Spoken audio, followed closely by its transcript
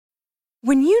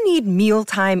When you need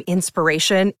mealtime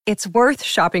inspiration, it's worth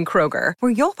shopping Kroger,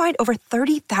 where you'll find over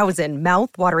 30,000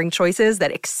 mouth-watering choices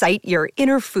that excite your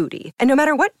inner foodie. And no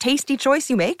matter what tasty choice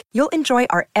you make, you'll enjoy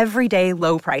our everyday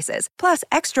low prices, plus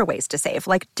extra ways to save,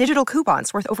 like digital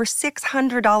coupons worth over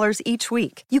 $600 each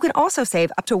week. You can also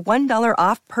save up to $1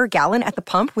 off per gallon at the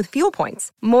pump with fuel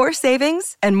points. More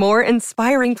savings and more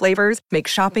inspiring flavors make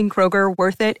shopping Kroger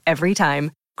worth it every time.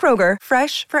 Kroger,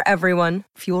 fresh for everyone.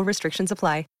 Fuel restrictions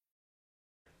apply.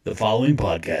 The following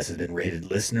podcast has been rated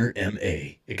Listener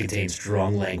MA. It contains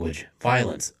strong language,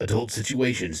 violence, adult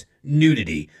situations,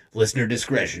 nudity. Listener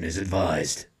discretion is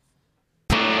advised.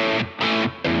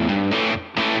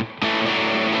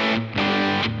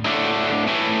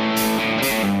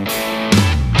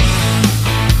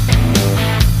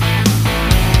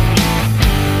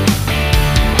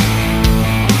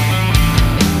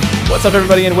 What's up,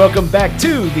 everybody, and welcome back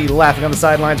to the Laughing on the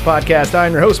Sidelines podcast.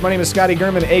 I'm your host. My name is Scotty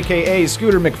Gurman, a.k.a.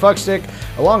 Scooter McFuckstick.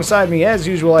 Alongside me, as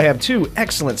usual, I have two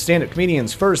excellent stand-up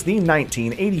comedians. First, the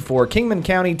 1984 Kingman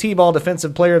County T-Ball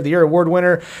Defensive Player of the Year award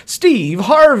winner, Steve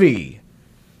Harvey.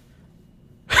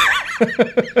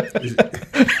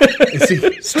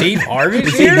 Steve Harvey?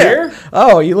 Is he here?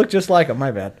 Oh, you look just like him.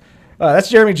 My bad. That's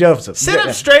Jeremy Joseph. Sit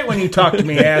up straight when you talk to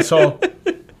me, asshole.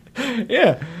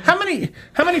 Yeah. How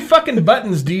many fucking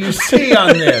buttons do you see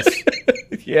on this?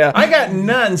 Yeah. I got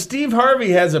none. Steve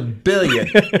Harvey has 1 billion.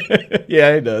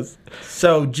 Yeah, he does.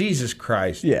 So, Jesus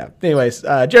Christ. Yeah. Anyways,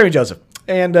 Jeremy Joseph.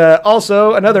 And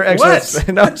also another excellent...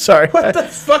 What? No, I'm sorry. What the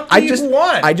fuck do you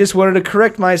want? I just wanted to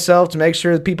correct myself to make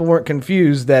sure that people weren't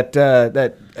confused that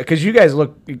because you guys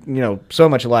look, so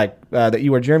much alike that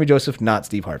you are Jeremy Joseph, not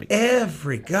Steve Harvey.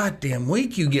 Every goddamn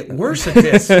week you get worse at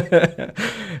this.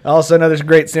 Also, another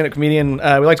great stand-up comedian. We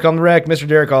like to call him the Wreck, Mr.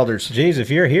 Derek Alders. Jeez, if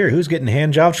you're here, who's getting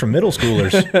hand jobs from middle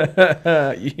schoolers?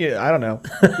 Yeah, I don't know.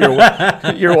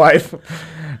 Your wife.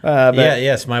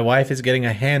 Yes, my wife is getting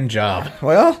a hand job.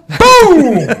 Well,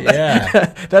 Boom!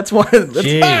 Yeah. that's one.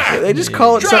 They just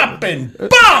call it dropping bomb.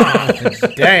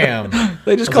 Damn.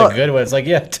 They just That's call a it. good one. It's like,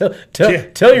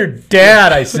 tell your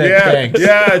dad I said thanks.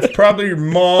 Yeah, it's probably your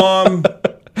mom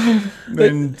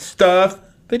and stuff.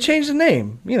 They changed the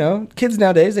name. Kids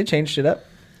nowadays, they change shit up.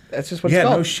 That's just what it's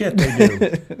called. No shit, they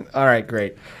do. All right,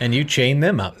 great. And you chain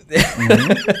them up.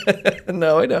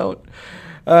 No, I don't.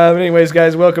 But anyways,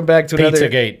 guys, welcome back to another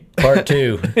Pizzagate, Part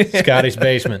 2, Scotty's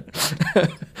Basement.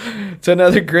 to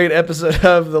another great episode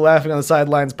of the Laughing on the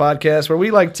Sidelines podcast, where we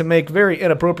like to make very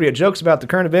inappropriate jokes about the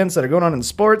current events that are going on in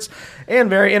sports, and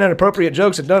very inappropriate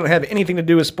jokes that don't have anything to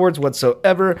do with sports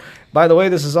whatsoever. By the way,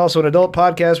 this is also an adult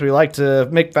podcast where we like to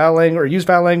make foul language or use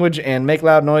foul language and make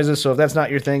loud noises. So if that's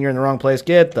not your thing, you're in the wrong place.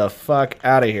 Get the fuck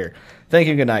out of here. Thank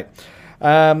you. Good night.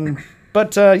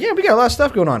 But we got a lot of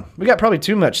stuff going on. We got probably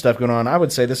too much stuff going on. I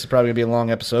would say this is probably going to be a long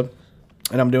episode.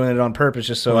 And I'm doing it on purpose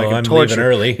just so I can torture. Leaving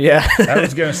early. Yeah. I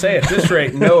was going to say, at this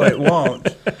rate, no, it won't.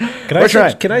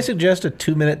 Can I suggest a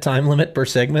 2-minute time limit per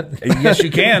segment? Yes,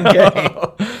 you can. We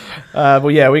got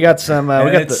some...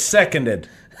 it's seconded.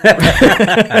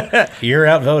 You're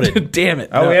outvoted. Damn it.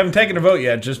 Oh, we haven't taken a vote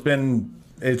yet.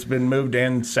 It's been moved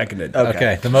and seconded.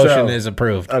 Okay, the motion is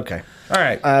approved. Okay. All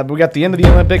right. We got the end of the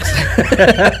Olympics.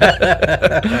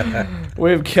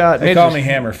 We've got... They call me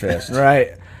Hammer Fist.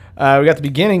 Right. We got the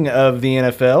beginning of the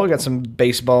NFL. We got some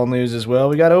baseball news as well.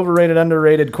 We got overrated,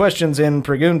 underrated questions in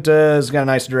preguntas. Got a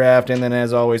nice draft. And then,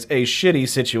 as always, a shitty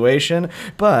situation.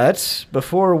 But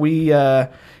before we...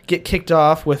 get kicked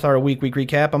off with our week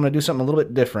recap, I'm going to do something a little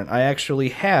bit different. I actually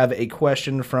have a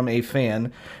question from a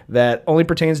fan that only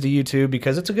pertains to YouTube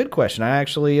because it's a good question. I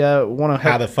actually want to...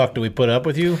 How the fuck do we put up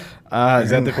with you? Is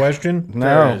that the question?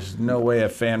 No. There's no way a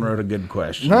fan wrote a good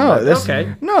question. No,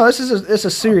 this is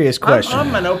a serious question.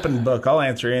 I'm an open book. I'll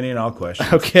answer any and all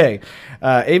questions. Okay.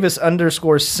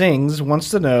 Avis_sings wants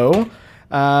to know,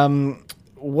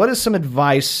 what is some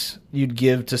advice you'd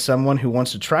give to someone who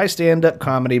wants to try stand-up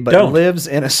comedy but lives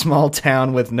in a small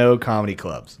town with no comedy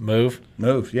clubs? Move,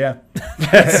 yeah.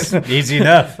 That's easy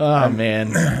enough. Oh,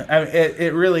 man.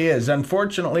 It really is.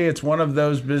 Unfortunately, it's one of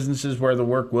those businesses where the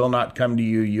work will not come to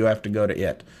you. You have to go to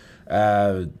it.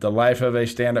 The life of a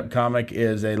stand-up comic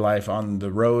is a life on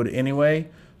the road anyway.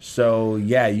 So,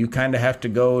 yeah, you kind of have to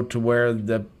go to where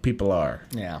the people are.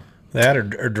 Yeah. That or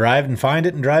drive and find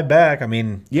it and drive back. I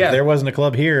mean, if there wasn't a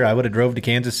club here, I would have drove to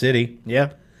Kansas City.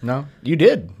 Yeah. No, you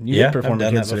did. You did perform I've done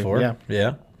in that Kansas City. before.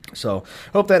 Yeah. So,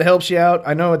 hope that helps you out.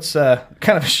 I know it's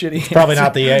kind of a shitty answer. Probably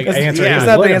not the answer. It's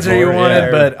not the answer you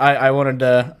wanted, but I wanted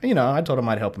to, I told him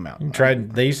I'd help him out.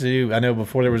 They used to do, I know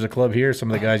before there was a club here, some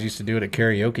of the guys used to do it at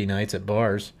karaoke nights at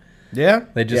bars. Yeah.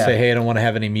 They just say, hey, I don't want to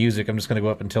have any music. I'm just going to go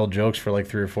up and tell jokes for like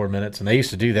 3 or 4 minutes. And they used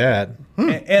to do that.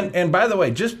 And by the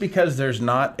way, just because there's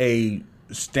not a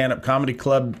stand-up comedy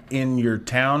club in your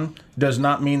town does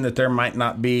not mean that there might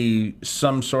not be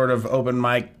some sort of open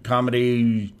mic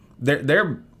comedy.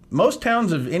 Most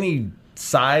towns of any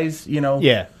size,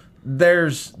 Yeah.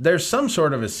 there's some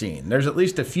sort of a scene. There's at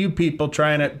least a few people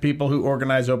trying it, people who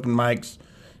organize open mics.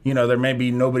 There may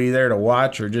be nobody there to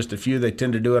watch or just a few. They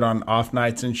tend to do it on off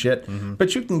nights and shit.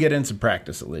 But you can get in some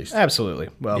practice at least. Absolutely.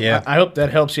 Well, Yeah. I hope that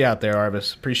helps you out there,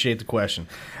 Arvis. Appreciate the question.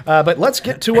 But let's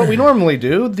get to what we normally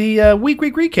do, the week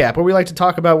recap, where we like to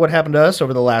talk about what happened to us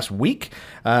over the last week.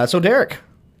 So, Derek,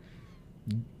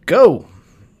 go.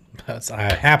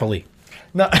 Happily.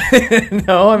 No,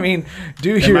 no. I mean,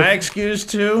 Am I excused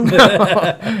too?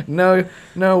 no.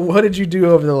 What did you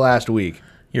do over the last week?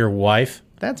 Your wife.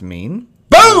 That's mean.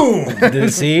 Boom!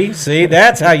 See,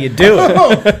 that's how you do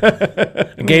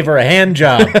it. I gave her a hand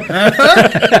job.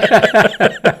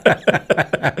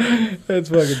 That's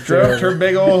fucking Stroked her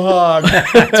big old hog.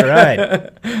 That's right.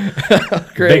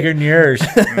 Great. Bigger than yours.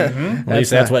 At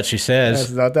least that's what she That's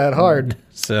says. not that hard.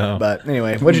 So, But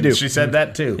anyway, what'd you do? She said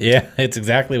that too. yeah, it's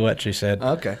exactly what she said.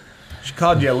 Okay. She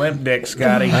called you a limp dick,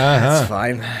 Scotty. That's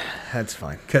fine. That's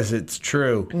fine. Because it's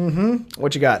true.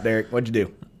 What you got, Derek? What'd you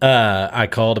do? I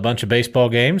called a bunch of baseball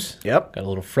games. Yep. Got a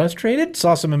little frustrated.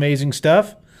 Saw some amazing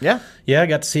stuff. Yeah. Yeah, I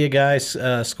got to see a guy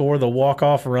score the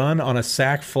walk-off run on a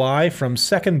sac fly from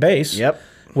second base. Yep.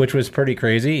 Which was pretty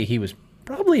crazy. He was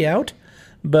probably out,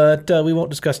 but we won't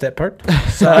discuss that part.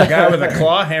 Saw a guy with a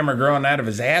claw hammer growing out of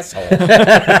his asshole.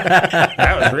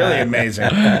 That was really amazing.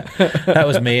 That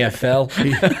was me. I fell.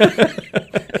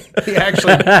 He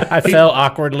actually, I fell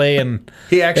awkwardly, and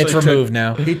he actually it's removed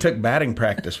now. He took batting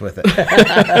practice with it.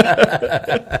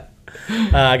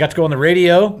 I got to go on the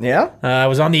radio. Yeah. I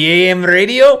was on the AM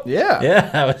radio. Yeah.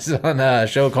 Yeah, I was on a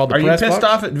show called The Are you Press pissed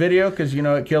Box. off at video? Because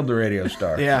it killed the radio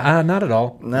star. Yeah. Not at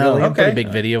all. No. Really, I'm a pretty Okay. big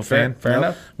video fan. Fair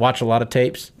enough. Watch a lot of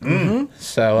tapes. Mm-hmm.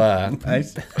 So,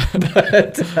 Nice.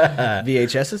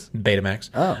 VHSs? Betamax.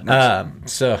 Oh,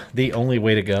 nice. So the only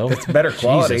way to go. It's better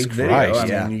quality Jesus video.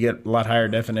 Christ. I mean, you get a lot higher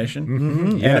definition.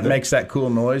 And it makes that cool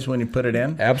noise when you put it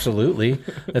in. Absolutely.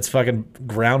 It's fucking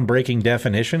groundbreaking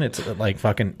definition. It's like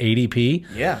fucking 80p.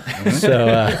 Yeah.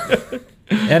 So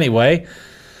anyway,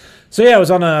 so yeah, I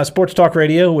was on Sports Talk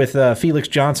Radio with Felix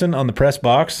Johnson on the Press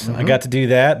Box. I got to do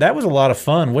that. That was a lot of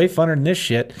fun. Way funner than this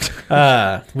shit.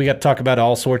 We got to talk about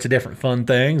all sorts of different fun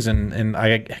things, and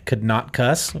I could not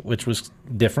cuss, which was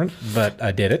different, but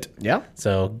I did it. Yeah.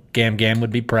 So Gam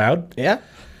would be proud. Yeah.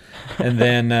 And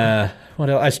then what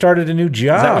else? I started a new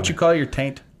job. Is that what you call your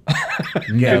taint?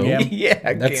 No. Gam?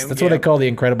 Yeah. That's what I call the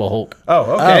Incredible Hulk.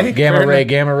 Oh, okay. Gamma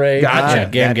Ray. Gotcha.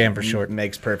 Yeah, Gam for short.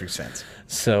 Makes perfect sense.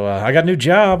 So I got a new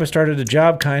job. I started a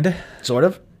job, kind of. Sort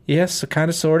of. Yes, kind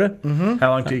of, sort of.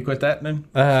 How long till you quit that then?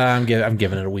 I'm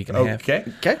giving it a week and a half. Okay.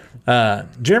 Okay.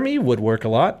 Jeremy, you would work a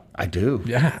lot. I do.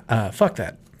 Yeah, fuck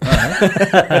that.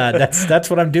 That's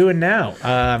what I'm doing now.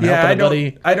 I'm helping a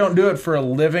buddy. I don't do it for a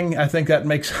living. I think that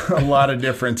makes a lot of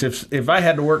difference. If I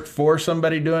had to work for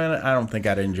somebody doing it, I don't think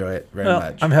I'd enjoy it very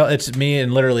much. It's me,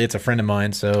 and literally it's a friend of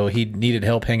mine. So he needed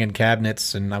help hanging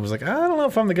cabinets, and I was like, I don't know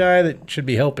if I'm the guy that should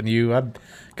be helping you. I've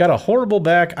got a horrible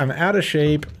back. I'm out of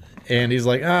shape. And he's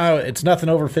like, it's nothing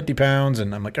over 50 pounds.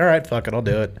 And I'm like, all right, fuck it, I'll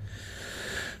do it.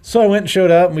 So I went and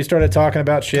showed up, and we started talking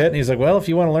about shit. And he's like, well, if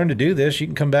you want to learn to do this, you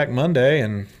can come back Monday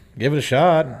and give it a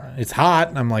shot. It's hot.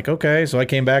 And I'm like, okay. So I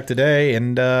came back today,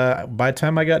 and by the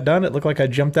time I got done, it looked like I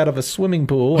jumped out of a swimming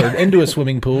pool or into a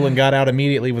swimming pool and got out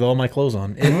immediately with all my clothes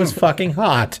on. It was fucking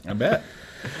hot. I bet.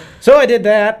 So I did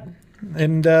that,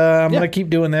 and I'm going to keep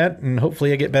doing that, and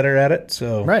hopefully I get better at it.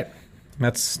 So Right.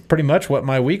 that's pretty much what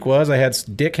my week was. I had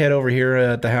Dickhead over here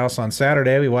at the house on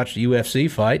Saturday. We watched a UFC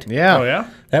fight. Yeah. Oh, yeah?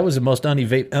 That was the most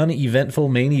uneventful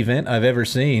main event I've ever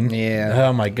seen. Yeah.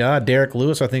 Oh, my God. Derek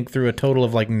Lewis, I think, threw a total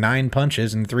of like 9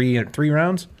 punches in three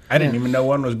rounds. I didn't even know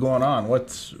one was going on.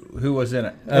 Who was in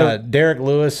it? Derek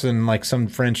Lewis and like some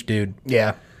French dude.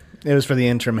 Yeah. It was for the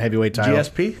interim heavyweight title.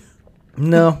 GSP?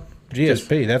 No.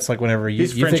 GSP. That's like whenever you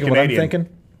He's think of what I'm French-Canadian.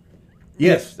 thinking.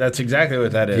 Yes, that's exactly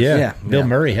what that is. Yeah. Bill Yeah.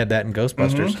 Murray had that in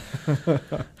Ghostbusters.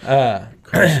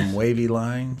 Cross some wavy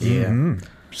lines. Yeah.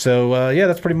 So, yeah,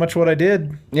 that's pretty much what I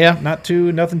did. Yeah.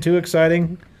 Nothing too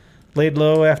exciting. Laid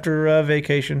low after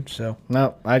vacation, so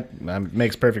No,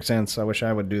 makes perfect sense. I wish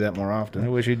I would do that more I often.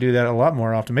 wish you'd do that a lot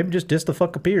more often. Maybe just diss the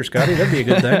fuck up here, Scotty. That'd be a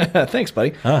good thing. Thanks,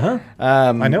 buddy.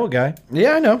 I know a guy.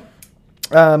 Yeah, I know.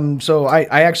 So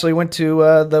I actually went to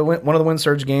one of the Wind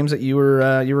Surge games that you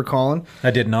were calling.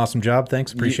 I did an awesome job.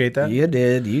 Thanks. Appreciate that. You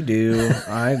did. You do.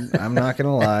 I'm not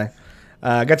gonna lie.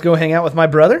 Got to go hang out with my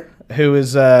brother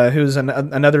who's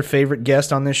another favorite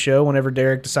guest on this show whenever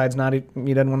Derek decides he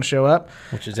doesn't want to show up.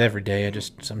 Which is every day. I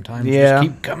just sometimes Yeah. just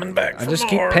keep coming back. I just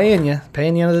keep paying you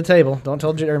under the table. Don't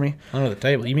tell Jeremy. Under the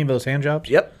table. You mean those hand jobs?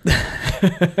 Yep.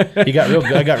 You got real.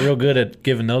 I got real good at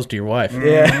giving those to your wife.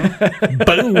 Yeah.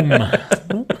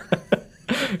 Boom.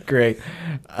 Great.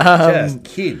 Just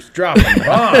keeps dropping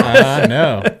bombs. I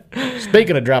know.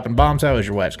 Speaking of dropping bombs, how is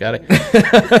your wife, Scotty?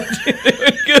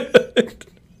 Good.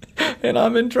 And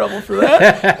I'm in trouble for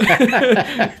that.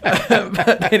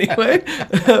 But anyway,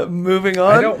 moving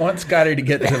on. I don't want Scotty to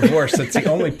get divorced. That's the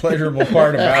only pleasurable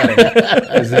part about him,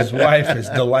 is his wife is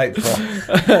delightful.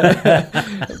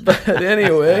 But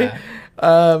anyway,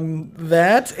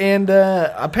 that and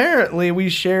apparently we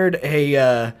shared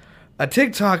a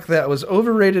TikTok that was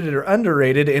overrated or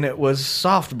underrated, and it was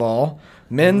softball,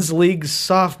 men's league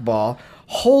softball.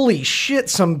 Holy shit,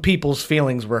 some people's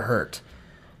feelings were hurt.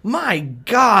 My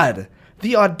God,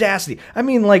 the audacity. I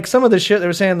mean, like, some of the shit they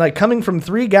were saying, like, coming from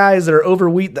three guys that are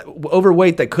overweight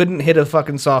that couldn't hit a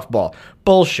fucking softball.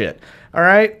 Bullshit. All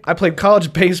right? I played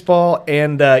college baseball,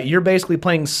 and you're basically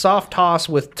playing soft toss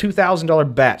with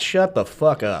 $2,000 bats. Shut the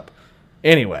fuck up.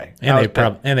 Anyway. And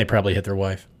they probably hit their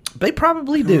wife. They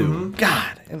probably do.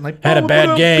 God. And like, Had a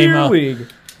bad game. Beer league.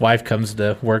 Wife comes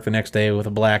to work the next day with a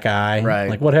black eye. Right.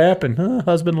 Like, what happened?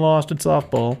 Husband lost in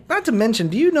softball. Not to mention,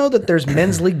 do you know that there's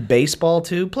men's league baseball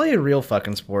too? Play a real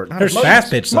fucking sport. Not There's a- fast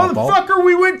pitch softball. Motherfucker,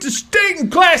 we went to state in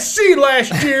Class C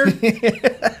last year.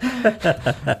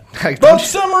 Like, Both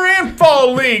summer and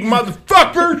fall league,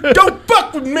 motherfucker. Don't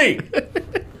fuck with me.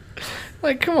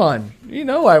 like, come on. You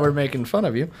know why we're making fun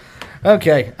of you.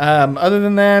 Okay. Other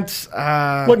than that,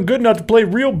 Wasn't good enough to play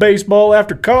real baseball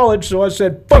after college, so I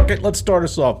said, fuck it, let's start a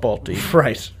softball team.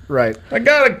 right. I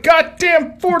got a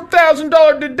goddamn $4,000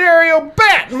 D'Addario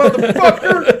bat,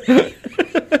 motherfucker.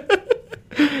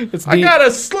 It's I got a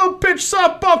slow pitch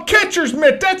softball catcher's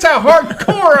mitt. That's how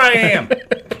hardcore I am.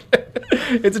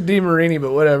 It's a Marini,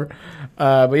 but whatever.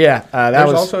 But yeah, that There's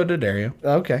was also a D'Addario.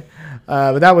 okay.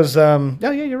 But that was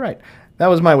yeah, you're right. That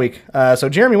was my week. So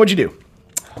Jeremy, what'd you do?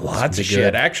 Lots of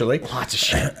shit, actually. Lots of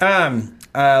shit.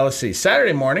 Let's see.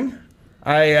 Saturday morning,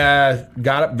 I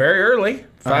got up very early,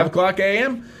 5 o'clock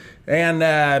a.m.,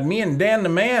 and me and Dan the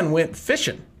Man went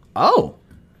fishing. Oh,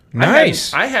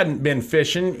 Nice. I hadn't been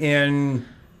fishing in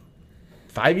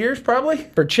 5 years, probably.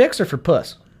 for chicks or for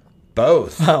puss?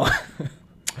 Both. Oh,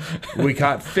 We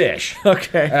caught fish.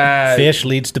 okay. Fish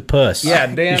leads to puss. Yeah,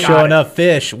 Dan- You showing up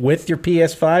fish with your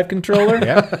PS5 controller?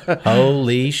 Yeah.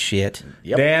 Holy shit.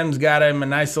 Dan's got him a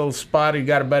nice little spot. He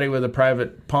got a buddy with a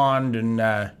private pond, and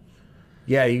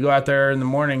yeah, you go out there in the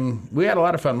morning. We had a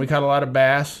lot of fun. We caught a lot of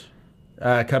bass,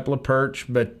 a couple of perch,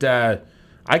 but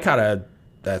I caught a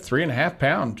 3.5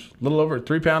 pound, a little over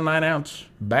 3 pound 9 ounce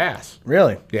bass.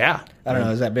 Really? Yeah, I don't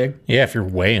know. Is that big? Yeah, if you're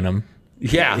weighing them.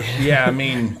 yeah. I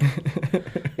mean,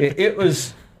 it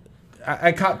was.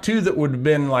 I caught two that would have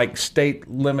been like state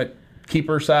limit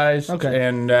keeper size. Okay.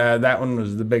 And that one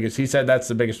was the biggest. He said that's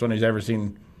the biggest one he's ever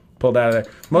seen pulled out of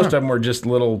there. Most of them were just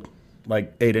little,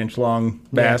 like 8-inch long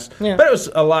bass. Yeah. But it was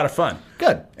a lot of fun.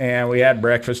 Good. And we had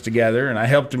breakfast together, and I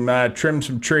helped him trim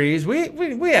some trees. We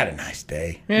had a nice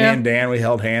day. Yeah. Me and Dan, we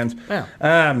held hands. Yeah.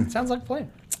 Sounds like a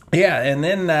plan. Yeah, and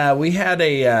then we had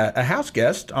a house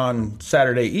guest on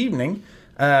Saturday evening,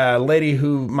 a lady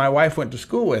who my wife went to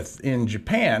school with in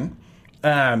Japan.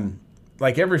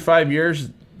 Like every 5 years,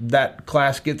 that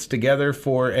class gets together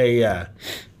for a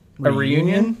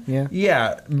reunion. Yeah.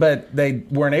 Yeah, but they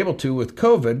weren't able to with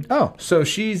COVID. Oh. So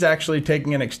she's actually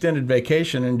taking an extended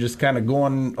vacation and just kind of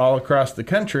going all across the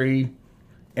country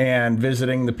and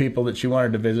visiting the people that she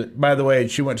wanted to visit. By the way,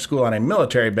 she went to school on a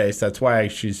military base. That's why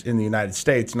she's in the United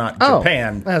States, not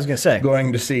Japan. I was gonna say.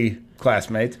 Going to see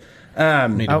classmates.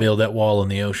 Need to build that wall in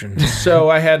the ocean. So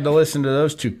I had to listen to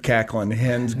those two cackling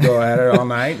hens go at it all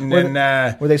night. And then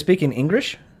Were they speaking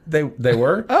English? they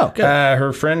were. Oh, good.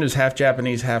 Her friend is half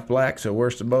Japanese, half black, so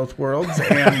worst of both worlds.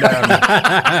 And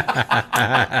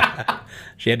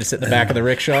She had to sit in the back of the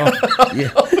rickshaw.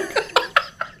 yeah,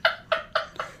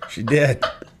 she did.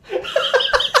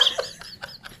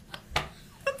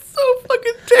 So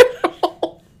fucking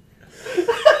terrible.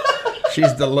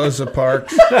 She's the Loza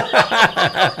Parks.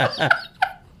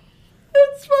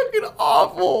 It's fucking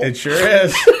awful. It sure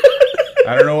is.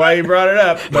 I don't know why you brought it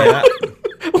up, but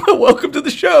Welcome to the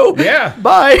show. yeah.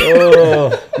 Bye.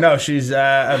 No, she's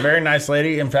a very nice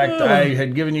lady. In fact, I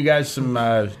had given you guys some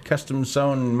custom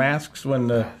sewn masks when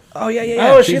the. Oh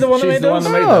yeah. Oh, is she the one that she's made the one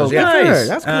those? that made Oh, those. Yeah. good for her.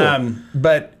 That's cool.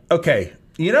 But okay,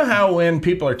 You know how when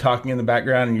people are talking in the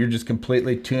background and you're just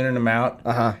completely tuning them out?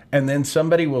 And then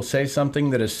somebody will say something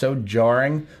that is so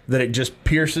jarring that it just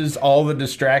pierces all the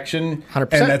distraction. 100%.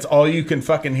 And that's all you can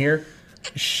fucking hear?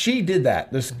 She did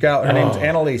that. This gal, her name's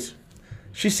Annalise.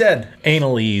 She said...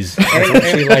 Analese. That's what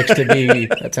she likes to be.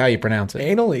 That's how you pronounce it.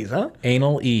 Analese, huh?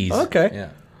 Anal ease. Okay. Yeah.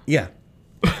 Yeah.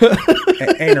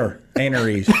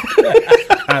 Anarese.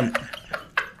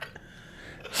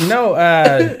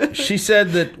 No, she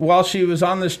said that while she was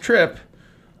on this trip,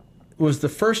 it was the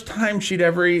first time she'd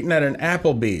ever eaten at an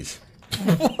Applebee's.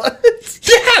 What?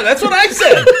 Yeah, that's what I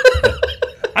said.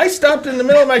 I stopped in the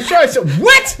middle of my show. I said,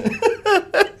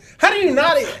 what? How do you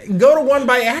not go to one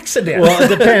by accident? Well, it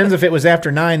depends. If it was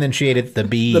after 9, then she ate at the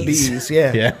Bees. The Bees,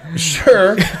 yeah. Yeah.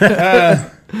 Sure.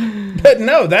 But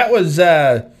no, that was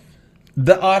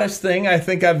the oddest thing I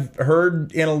think I've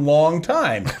heard in a long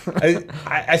time.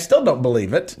 I still don't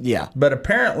believe it. Yeah. But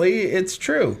apparently it's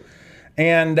true.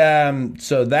 And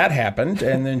so that happened.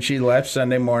 And then she left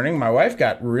Sunday morning. My wife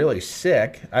got really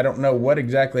sick. I don't know what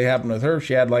exactly happened with her.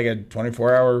 She had like a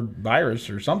 24-hour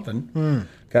virus or something.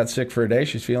 Got sick for a day.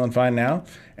 She's feeling fine now.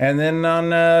 And then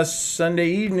on Sunday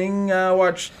evening,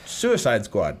 watched Suicide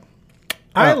Squad.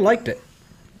 I liked it.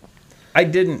 I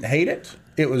didn't hate it.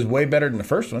 It was way better than the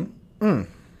first one.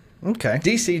 Okay.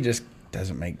 DC just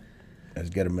doesn't make as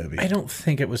good a movie. I don't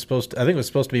think it was supposed to. I think it was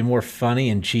supposed to be more funny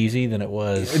and cheesy than it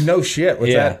was. No shit with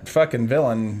Yeah. that fucking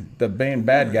villain, the main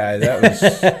bad guy. That was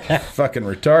fucking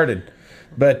retarded.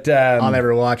 But I'll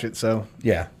never watch it, so...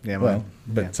 yeah, Yeah, well,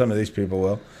 but some of these people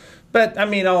will. But I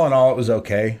mean, all in all, it was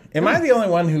okay. Am I the only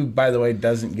one who, by the way,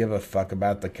 doesn't give a fuck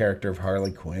about the character of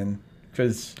Harley Quinn?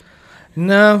 Because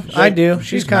No, I do.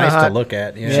 She's kind of nice hot. to look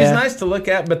at. Yeah. she's nice to look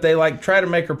at, but they like try to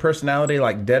make her personality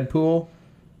like Deadpool,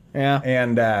 Yeah.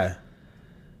 and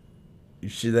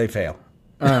they fail.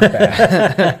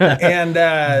 And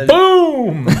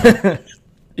Boom.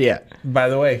 Yeah. by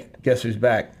the way, guess who's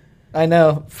back? I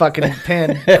know. Fucking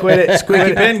pen. Quit it.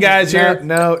 Squeaky pen guys here.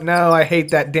 No, I hate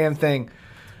that damn thing.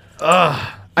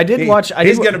 Ugh. I did watch...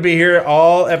 He's going to be here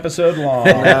all episode long.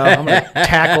 No, I'm going to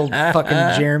tackle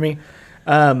fucking Jeremy.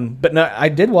 But no, I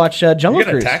did watch Jungle You're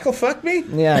going Cruise. to tackle fuck me?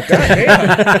 Yeah.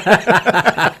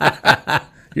 Damn.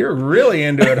 You're really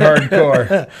into it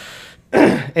hardcore.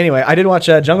 Anyway, I did watch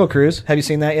Jungle Cruise. Have you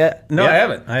seen that yet? No, I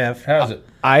haven't. I have. How's it?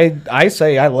 I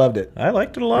say I loved it. I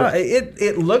liked it a lot.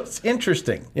 It looks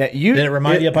interesting. Yeah, you... Did it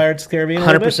remind you of Pirates of the Caribbean? a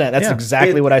little 100%. bit? That's Yeah.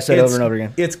 exactly what I said over and over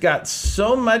again. It's got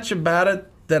so much about it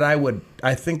that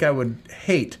I think I would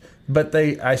hate. But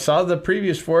I saw the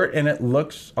previews for it and it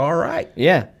looks all right.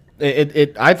 Yeah.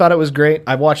 I thought it was great.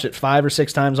 I've watched it 5 or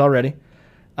 6 times already.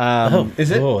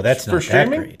 Is it Oh, that's for not that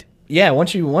streaming? great. Yeah,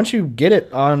 once you get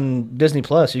it on Disney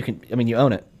Plus, you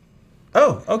own it.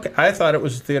 Oh, okay. I thought it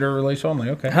was theater release only.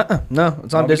 Okay. No,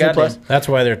 it's on I'll be Disney goddamn. Plus. That's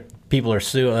why people are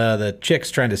the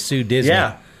chick's trying to sue Disney.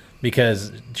 Yeah.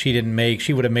 Because she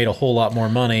would have made a whole lot more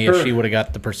money if she would have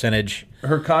got the percentage.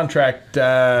 Her contract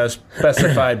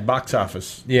specified box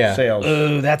office sales.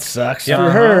 Oh, that sucks for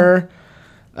Uh-huh. her.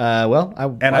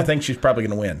 I think she's probably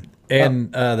going to win.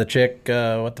 And the chick,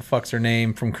 what the fuck's her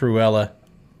name from Cruella?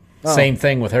 Same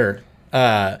thing with her.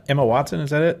 Emma Watson, is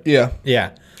that it? Yeah.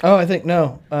 Yeah. Oh, I think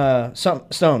no.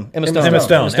 Stone. Emma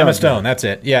Stone. Emma Stone. That's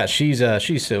it. Yeah, she's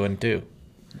suing too.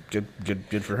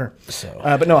 Good for her. So,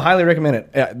 But no, highly recommend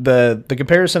it. The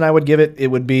comparison I would give it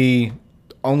would be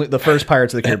only the first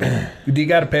Pirates of the Caribbean. Do you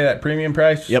got to pay that premium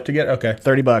price? Yep. To get okay.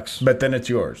 $30. But then it's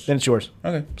yours. Then it's yours.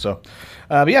 Okay. So,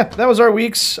 but yeah, that was our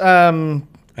weeks. I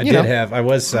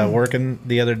was working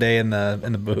the other day in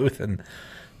the booth, and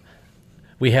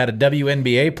we had a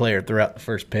WNBA player throughout the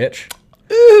first pitch.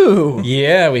 Ooh.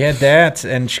 Yeah, we had that,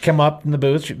 and she came up in the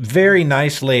booth. Very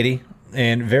nice lady,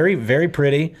 and very, very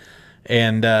pretty.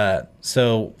 And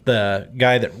so the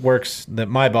guy that works,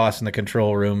 my boss in the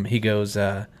control room, he goes,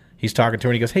 he's talking to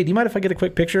her, and he goes, "Hey, do you mind if I get a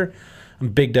quick picture? I'm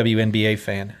a big WNBA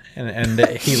fan." And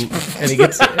he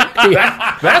gets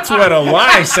That's what a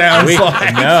lie sounds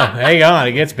like. no, hang on,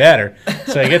 it gets better.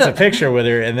 So he gets a picture with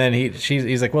her, and then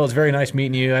he's like, "Well, it's very nice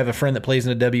meeting you. I have a friend that plays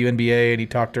in the WNBA," and he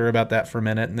talked to her about that for a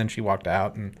minute, and then she walked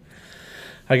out, and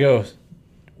I go,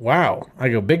 "Wow." I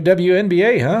go, "Big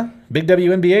WNBA, huh? Big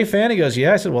WNBA fan?" He goes,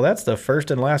 "Yeah." I said, "Well, that's the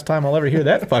first and last time I'll ever hear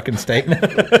that fucking statement."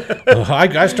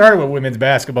 I started with women's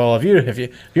basketball. If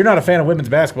you're not a fan of women's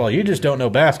basketball, you just don't know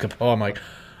basketball. I'm like,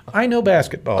 I know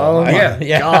basketball. Oh my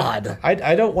God.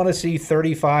 I don't want to see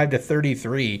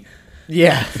 35-33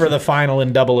 Yeah. for the final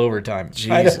in double overtime.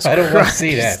 Jesus I don't want to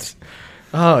see Christ. that.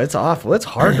 Oh, it's awful. It's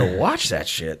hard to watch that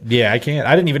shit. Yeah, I can't.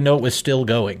 I didn't even know it was still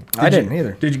going. I didn't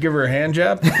either. Did you give her a hand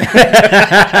job?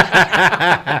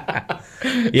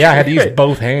 Yeah, I had to use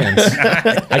both hands.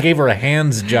 I gave her a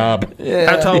hands job.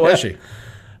 How tall was she?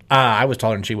 I was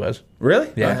taller than she was. Really?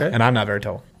 Yeah, Okay. and I'm not very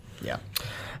tall. Yeah.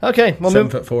 Okay. Well,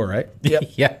 7'4", right? Yep.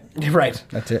 Yeah, Right.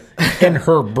 That's it. in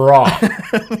her bra.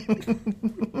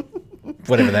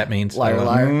 Whatever that means. Liar,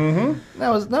 liar. That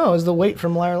was it was the weight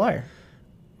from Liar, Liar.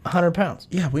 100 pounds.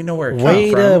 Yeah, we know where it Way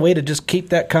came from. way to just keep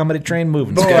that comedy train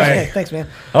moving. Boy. Scott. Okay, thanks, man.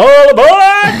 All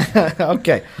aboard!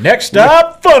 Okay. Next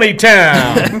up, Funny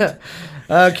Town.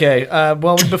 Okay.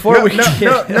 Well, before No, we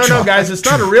no, guys, it's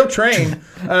not a real train.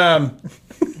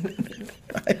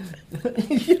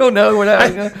 you don't know where that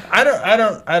was going.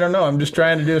 I don't know. I'm just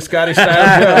trying to do a Scotty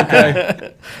style joke.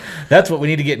 Okay? That's what we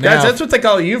need to get now. Guys, that's what they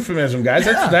call a euphemism, guys.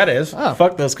 That's what that is.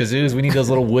 Fuck those kazoos. We need those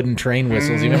little wooden train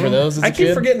whistles. You remember those as a I keep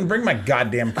kid? forgetting to bring my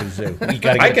goddamn kazoo. You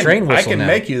gotta get a train whistle I can now.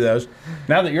 make you those.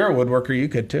 Now that you're a woodworker, you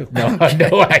could too. No,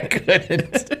 I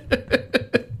couldn't.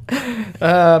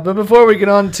 But before we get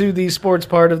on to the sports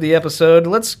part of the episode,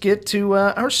 let's get to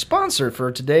our sponsor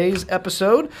for today's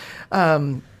episode.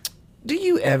 Do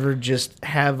you ever just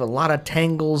have a lot of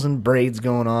tangles and braids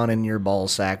going on in your ball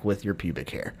sack with your pubic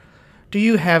hair? Do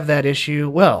you have that issue?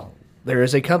 Well, there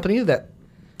is a company that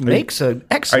makes an Are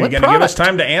excellent you going to product. give us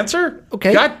time to answer?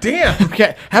 Okay. God damn.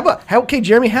 Okay, okay,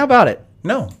 Jeremy, how about it?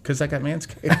 No, because I got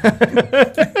Manscaped.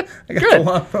 I got the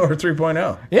Lawnmower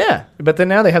 3.0. Yeah, but then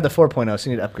now they have the 4.0, so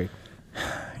you need to upgrade.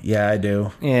 Yeah, I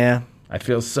do. Yeah. I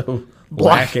feel so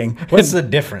lacking. What's the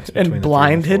difference between And the 3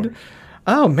 blinded. and 4?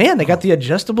 Oh, man, they got the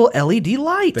adjustable LED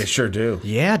light. They sure do.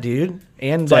 Yeah, dude.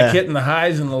 And It's like hitting the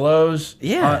highs and the lows.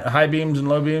 Yeah. High beams and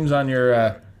low beams on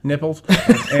your nipples.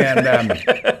 And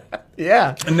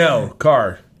yeah. no,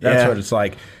 car. That's Yeah. what it's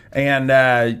like. And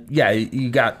yeah,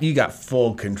 you got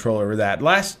full control over that.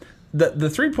 The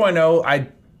 3.0, I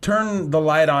turned the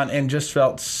light on and just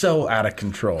felt so out of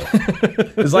control.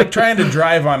 It was like trying to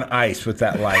drive on ice with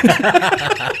that light.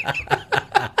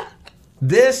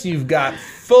 This, you've got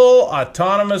full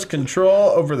autonomous control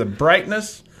over the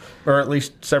brightness, or at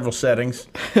least several settings.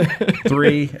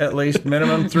 3, at least,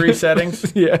 minimum 3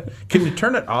 settings. Yeah. Can you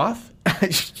turn it off?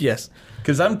 Yes.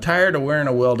 Because I'm tired of wearing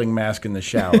a welding mask in the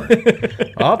shower.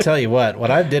 I'll tell you what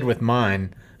I did with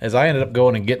mine is I ended up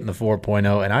going and getting the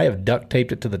 4.0, and I have duct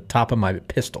taped it to the top of my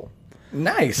pistol.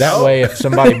 Nice. That way, if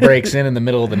somebody breaks in the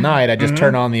middle of the night, I just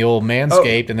turn on the old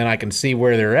Manscaped, and then I can see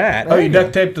where they're at. Oh, you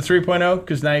duct taped the 3.0?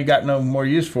 Because now you got no more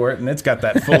use for it, and it's got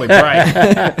that fully bright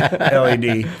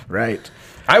LED. Right.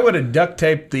 I would have duct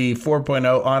taped the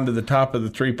 4.0 onto the top of the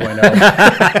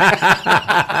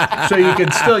 3.0. So you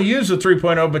could still use the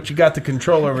 3.0, but you got the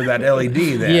control over that LED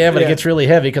then. Yeah, but it gets really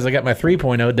heavy because I got my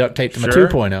 3.0 duct taped to my Sure.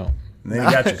 2.0. And then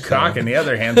you got your cock in the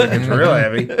other hand, so it gets real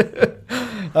heavy.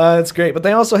 That's great. But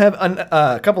they also have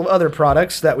a couple of other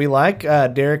products that we like.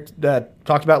 Derek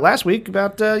talked about last week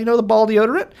about, the ball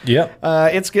deodorant. Yep.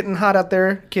 It's getting hot out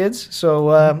there, kids.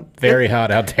 So Very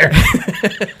hot out there.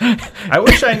 I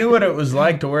wish I knew what it was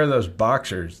like to wear those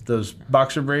boxer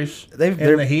briefs in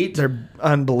the heat. They're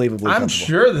unbelievably I'm comfortable.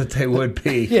 sure that they would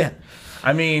be. Yeah.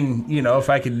 I mean,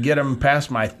 if I could get them past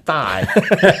my thigh.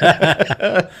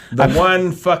 The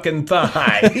one fucking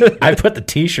thigh. I put the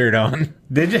T-shirt on.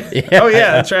 Did you? Yeah. Oh,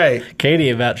 yeah, that's right. Katie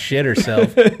about shit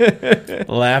herself,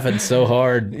 laughing so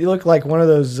hard. You look like one of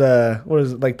those, what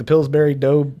is it, like the Pillsbury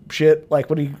dough shit?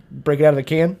 Like, what do you break it out of the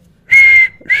can?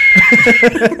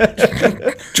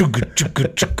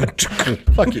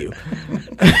 Fuck you.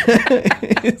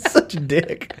 It's such a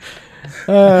dick.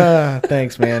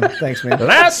 Thanks, man. Thanks, man.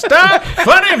 Last stop,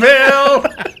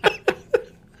 Funnyville.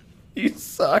 You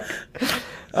suck.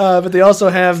 But they also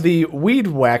have the Weed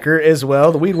Whacker as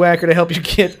well. The Weed Whacker to help you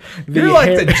get the You're like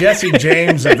hair- the Jesse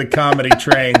James of the comedy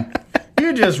train.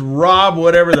 You just rob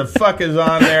whatever the fuck is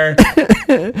on there.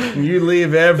 And you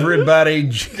leave everybody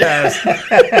just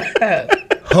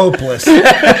hopeless.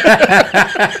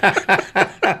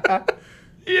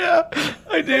 Yeah,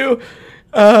 I do.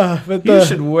 But You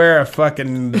should wear a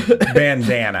fucking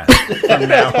bandana from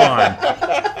now on.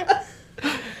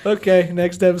 Okay,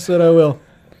 next episode I will.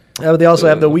 But they also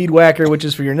have the Weed Whacker, which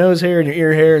is for your nose hair and your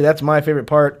ear hair. That's my favorite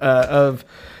part of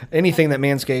anything that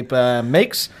Manscaped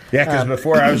makes. Yeah, because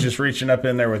before I was just reaching up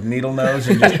in there with needle nose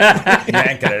and just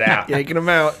yanking it out. Yanking them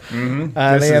out.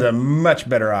 This is a much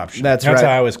better option. That's That's right.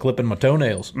 how I was clipping my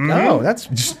toenails. Oh, that's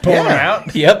Just pulling them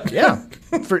out. Yep. yeah,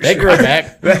 for They sure. grow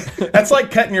back. That's like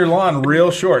cutting your lawn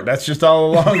real short. That's just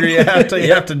all the longer you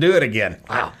have to do it again.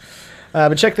 Wow.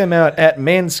 But check them out at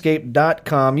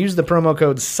manscaped.com. Use the promo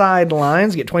code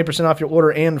SIDELINES. Get 20% off your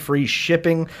order and free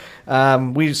shipping.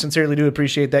 We sincerely do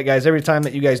appreciate that, guys. Every time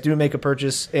that you guys do make a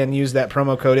purchase and use that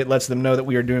promo code, it lets them know that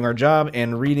we are doing our job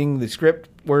and reading the script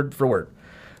word for word.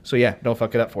 So, yeah, don't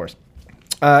fuck it up for us.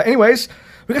 Anyways,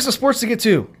 we got some sports to get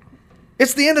to.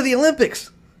 It's the end of the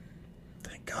Olympics.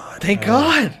 Thank God. Thank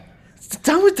God. It's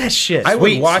done with that shit. I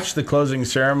would watch the closing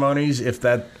ceremonies if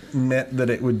that meant that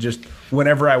it would just,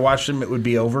 whenever I watched them, it would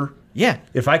be over. Yeah.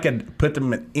 If I could put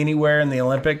them anywhere in the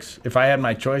Olympics, if I had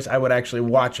my choice, I would actually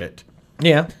watch it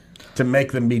Yeah. to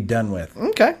make them be done with.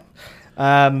 Okay.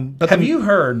 But Have you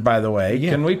heard, by the way,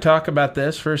 Yeah. can we talk about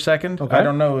this for a second? Okay. I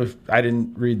don't know if I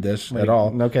didn't read this at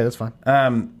all. Okay, that's fine.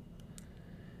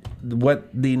 What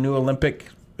the new Olympic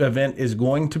event is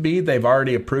going to be, they've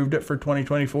already approved it for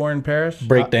 2024 in Paris.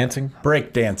 Breakdancing.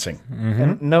 Break dancing.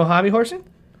 And no hobby horsing?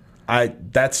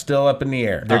 That's still up in the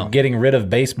air. They're getting rid of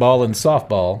baseball and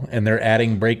softball, and they're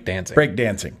adding breakdancing. Break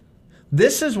dancing.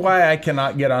 This is why I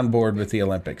cannot get on board with the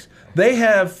Olympics. They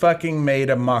have fucking made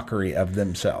a mockery of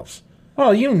themselves.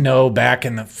 Well, you know, back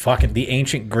in the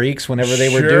ancient Greeks, whenever they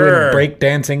were Sure. doing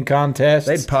breakdancing contests,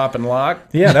 They'd pop and lock.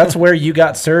 yeah, that's where you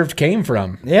got served came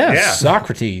from. Yeah. Yeah.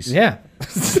 Socrates. Yeah.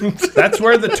 That's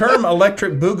where the term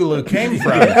electric boogaloo came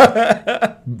from.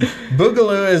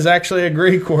 Boogaloo is actually a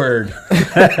Greek word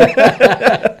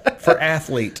for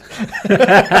athlete.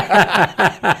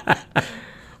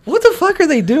 What the fuck are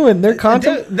they doing? They're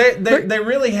content. They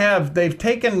really have. They've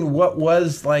taken what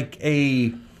was like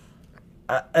an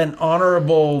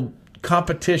honorable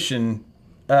competition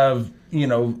of,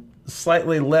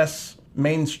 slightly less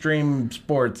mainstream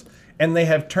sports, and they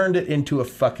have turned it into a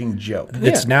fucking joke.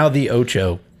 It's now the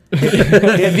Ocho.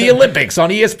 The Olympics on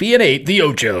ESPN8, the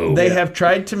Ocho. They have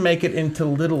tried to make it into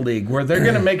Little League, where they're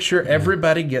going to make sure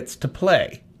everybody gets to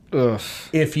play. Ugh.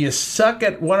 If you suck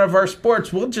at one of our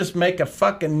sports, we'll just make a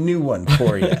fucking new one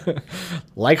for you.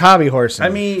 Like hobby horsing. I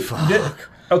mean,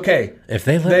 okay. If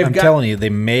they let, They've I'm got- telling you, they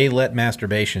may let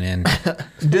masturbation in.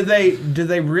 Do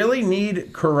they really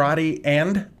need karate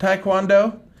and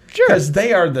taekwondo? Sure. Because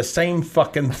they are the same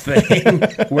fucking thing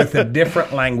with a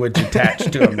different language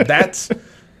attached to them.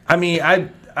 I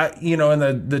in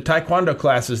the taekwondo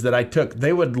classes that I took,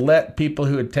 they would let people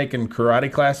who had taken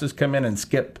karate classes come in and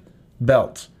skip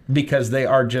belts because they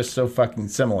are just so fucking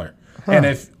similar.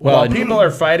 And while people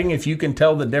are fighting, if you can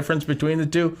tell the difference between the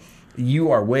two, you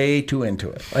are way too into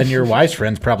it. And your wife's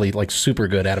friend's probably like super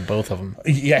good at it, both of them.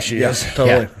 Yeah, she is.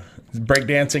 totally. Yeah.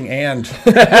 Breakdancing and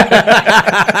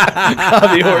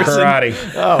Hobby horsing. karate.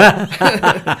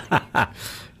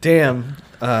 Damn.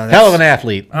 Hell of an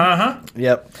athlete.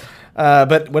 Yep.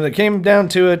 But when it came down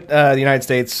to it, the United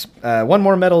States, one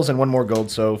more medals and one more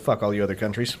gold, so fuck all you other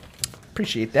countries.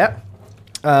 Appreciate that.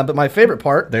 But my favorite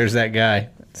part... There's that guy.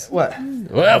 What?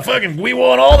 Well, fucking, we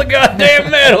won all the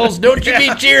goddamn medals. Don't you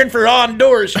be cheering for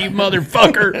Honduras, you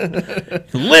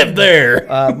motherfucker. Live there.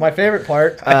 My favorite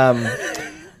part, the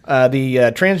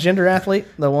transgender athlete,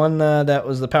 the one that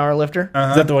was the power lifter.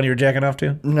 Is that the one you were jacking off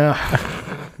to? No.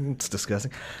 It's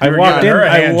disgusting. I You were giving her a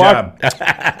hand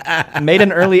job. Made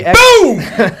an early exit.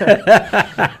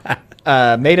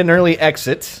 Made an early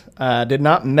exit. Did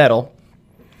not medal.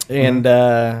 And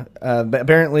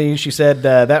apparently she said,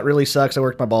 that really sucks. I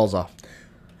worked my balls off.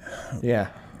 Yeah.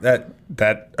 That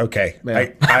okay.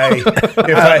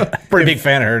 Yeah. Pretty big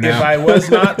fan of her now. If I was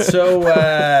not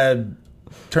so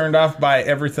turned off by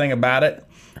everything about it,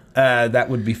 that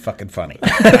would be fucking funny.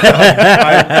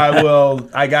 I will.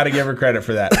 I got to give her credit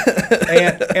for that.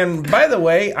 And by the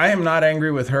way, I am not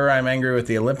angry with her. I'm angry with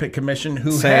the Olympic Commission,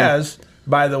 who Same. has,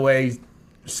 by the way,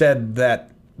 said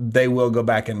that they will go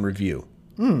back and review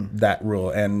that rule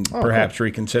and perhaps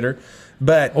reconsider.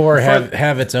 But or for-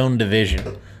 have its own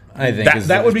division. I think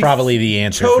that would be probably the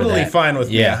answer. Totally for that. fine with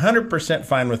Yeah. me. 100%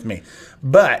 fine with me.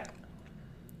 But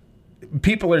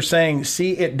people are saying,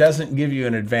 see, it doesn't give you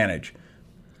an advantage.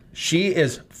 She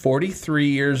is 43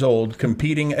 years old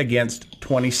competing against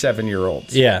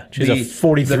 27-year-olds. Yeah, she's a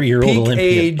 43-year-old The peak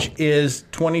Olympian. age is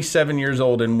 27 years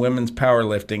old in women's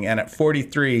powerlifting, and at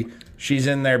 43, she's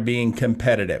in there being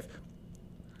competitive.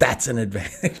 That's an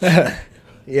advantage.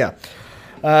 Yeah.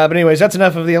 But anyways, that's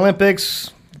enough of the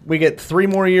Olympics. We get 3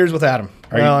 more years without them.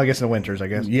 Well, I guess in the winters, I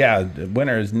guess. Yeah, the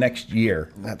winner is next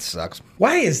year. That sucks.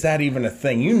 Why is that even a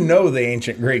thing? You know the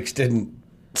ancient Greeks didn't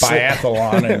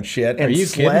biathlon and shit. And Are you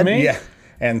sled? kidding me? Yeah,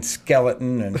 and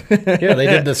skeleton and Yeah, they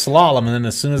did the slalom, and then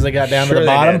as soon as they got down Sure to the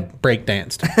they bottom, did. break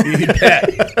danced. you bet.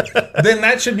 Then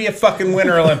that should be a fucking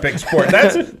Winter Olympic sport.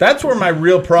 That's where my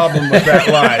real problem with that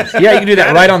lies. Yeah, you can do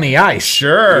that right on the ice.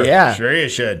 Sure. Yeah. Sure you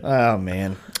should. Oh,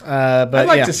 man. But I'd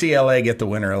like yeah. to see LA get the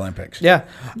Winter Olympics. Yeah.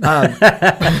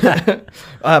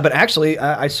 But actually,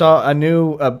 I saw a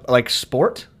new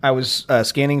sport. I was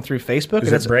scanning through Facebook.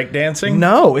 Is and it breakdancing?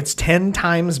 No, it's 10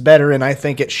 times better, and I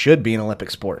think it should be an Olympic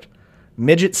sport.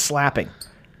 Midget slapping.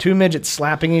 two midgets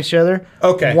slapping each other.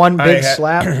 Okay. One big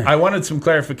slap. I wanted some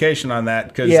clarification on that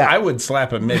because Yeah. I would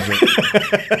slap a midget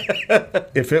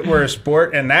if it were a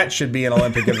sport, and that should be an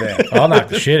Olympic event. I'll knock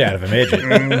the shit out of a midget.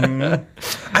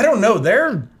 I don't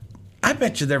know. I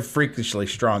bet you they're freakishly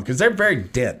strong because they're very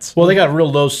dense. Well, they got a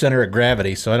real low center of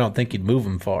gravity, so I don't think you'd move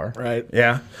them far. Right.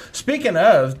 Yeah. Speaking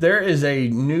of, there is a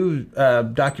new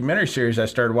documentary series I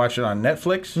started watching on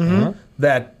Netflix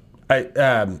that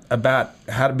about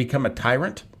how to become a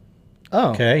tyrant.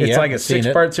 Oh. Okay, It's yeah, like a I've seen it.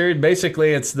 6-part series.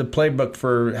 Basically, it's the playbook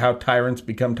for how tyrants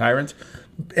become tyrants.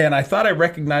 And I thought I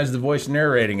recognized the voice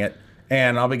narrating it,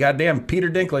 and I'll be goddamn, Peter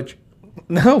Dinklage.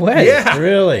 No way. Yeah.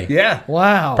 Really? Yeah.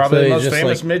 Wow. Probably So the he's most just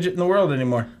famous like- midget in the world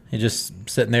anymore. He's just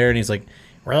sitting there, and he's like,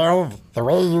 "Well, the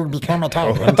way you become a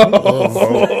tyrant is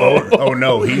Oh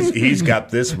no, he's got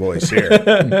this voice here.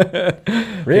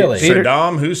 really."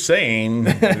 Saddam Hussein.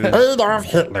 Adolf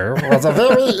Hitler was a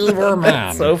very evil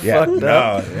man. So Yeah, fucked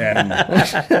up. no, and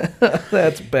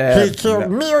That's He bad.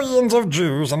 killed millions of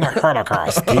Jews in the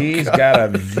Holocaust. he's got a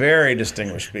very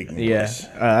distinguished speaking Yeah. voice.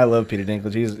 I love Peter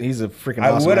Dinklage. He's a freaking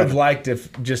I awesome would have actor. liked if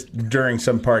just during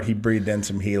some part he breathed in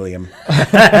some helium.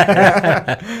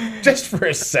 Just for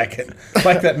a second.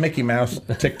 Like that Mickey Mouse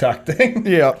TikTok thing.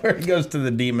 Yeah. Where he goes to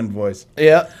the demon voice.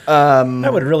 Yeah.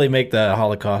 That would really make the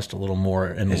Holocaust a little more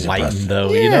enlightened,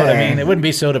 though. You know what I mean? It wouldn't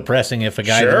be so depressing if a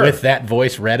guy Sure. with that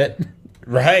voice read it.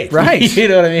 Right. Right. You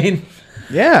know what I mean?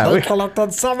 Yeah.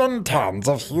 collected 7 tons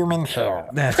of human hair.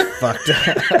 That's fucked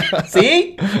up.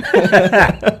 See?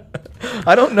 I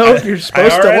don't know if you're I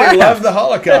supposed to already laugh. love the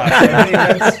Holocaust. I mean,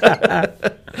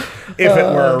 if it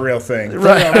were a real thing.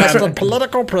 Arrested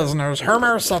political prisoners,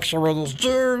 homosexuals,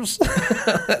 Jews,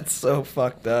 That's so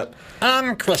fucked up.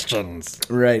 and Christians.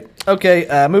 Right. Okay,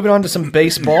 moving on to some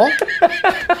baseball.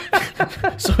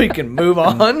 So we can move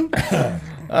on.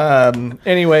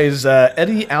 Anyways,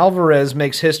 Eddie Alvarez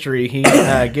makes history. He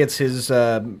gets his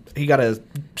he got a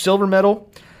silver medal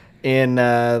in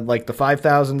like the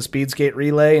 5,000 speed skate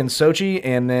relay in Sochi,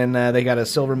 and then they got a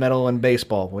silver medal in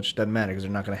baseball, which doesn't matter because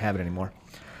they're not going to have it anymore.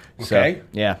 Okay. So,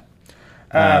 yeah.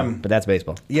 But that's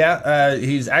baseball. Yeah,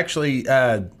 he's actually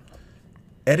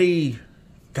Eddie.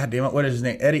 God damn it! What is his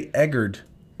name? Eddie Eggert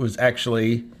was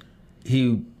actually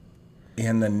in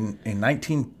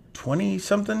 1920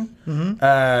 something.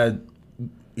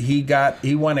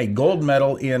 He won a gold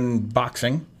medal in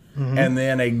boxing and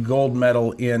then a gold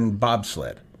medal in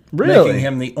bobsled. Really? Making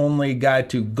him the only guy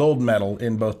to gold medal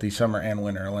in both the Summer and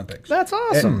Winter Olympics. That's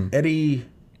awesome. Eddie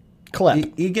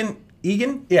Klepp.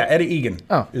 Egan? Yeah, Eddie Egan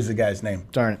Oh. is the guy's name.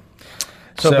 Darn it.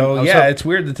 So it's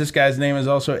weird that this guy's name is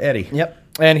also Eddie. Yep.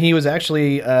 And he was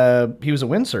actually he was a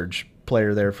wind surge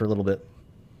player there for a little bit.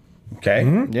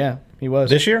 Okay. Yeah, he was.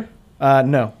 This year?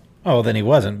 No. Oh, then he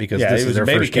wasn't because Yeah, this he is was their a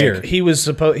baby first cake. year. He was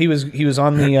he was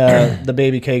on the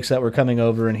baby cakes that were coming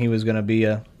over, and he was going to be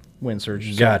a wind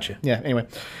surge. So, Gotcha. Yeah. Anyway,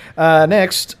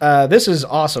 next, this is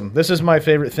awesome. This is my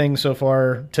favorite thing so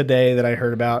far today that I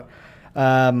heard about.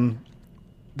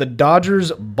 The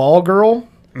Dodgers ball girl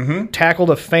tackled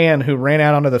a fan who ran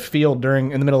out onto the field in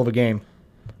the middle of a game.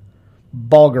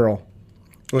 Ball girl.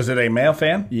 Was it a male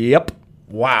fan? Yep.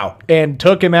 Wow. And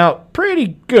took him out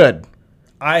pretty good.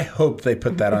 I hope they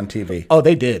put that on TV. Oh,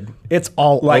 they did. It's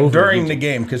all Like over during YouTube. the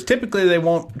game, because typically they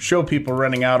won't show people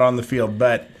running out on the field,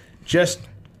 but just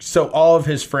so all of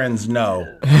his friends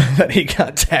know. that he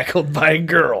got tackled by a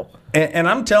girl. And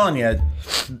I'm telling you,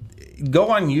 go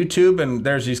on YouTube and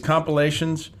there's these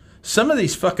compilations. Some of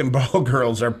these fucking ball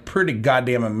girls are pretty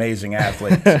goddamn amazing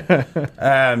athletes.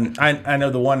 I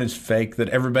know the one is fake that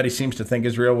everybody seems to think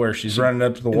is real, where she's running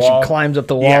up to the wall. She climbs up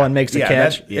the wall and makes the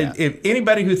catch. that's- If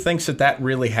anybody who thinks that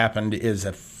really happened is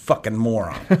a fucking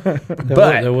moron.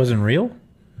 That wasn't real?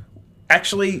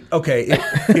 Actually, okay,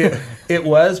 it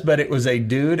was, but it was a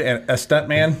dude and a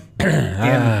stuntman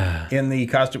in the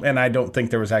costume, and I don't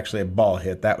think there was actually a ball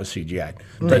hit. That was CGI.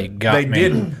 They got me.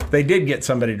 They did get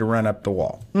somebody to run up the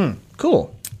wall.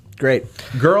 Cool. Great.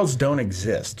 Girls don't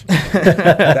exist.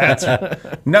 There's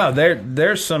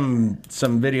some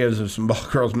videos of some ball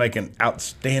girls making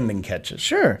outstanding catches,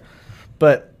 Sure.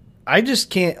 But I just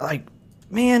can't,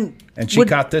 man. and she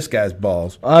caught this guy's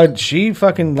balls. She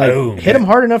fucking, Boom. hit him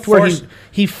hard enough where Force-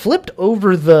 he flipped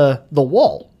over the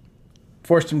wall.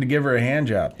 Forced him to give her a hand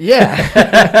job.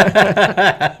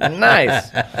 Yeah. Nice.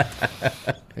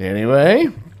 Anyway,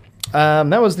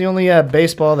 that was the only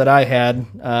baseball that I had.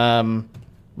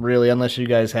 Really, unless you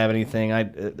guys have anything. I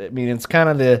mean, it's kind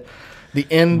of the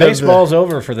end Baseball's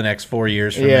over for the next 4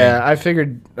 years for me. Yeah, I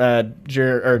figured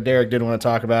Derek didn't want to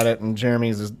talk about it, and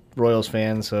Jeremy's a Royals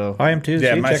fan, so. I am too.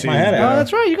 Yeah, See, my check my season's hat Oh, out.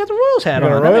 that's right. You got the Royals hat I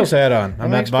got on. a Royals hat on.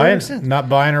 I'm makes not perfect not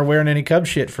buying or wearing any Cubs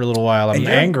shit for a little while. I'm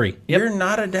angry. You're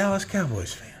not a Dallas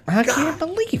Cowboys fan. I can't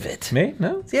believe it. Me?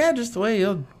 No. Yeah, just the way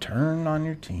you'll turn on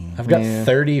your team. I've got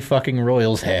 30 fucking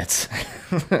Royals hats.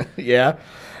 Yeah.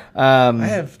 I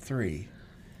have 3.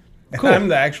 Cool. I'm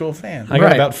the actual fan. I got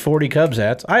Right. about 40 Cubs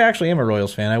hats. I actually am a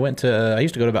Royals fan. I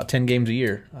used to go to about 10 games a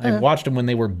year. I watched them when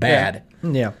they were bad.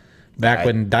 Yeah. Back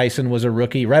when Dyson was a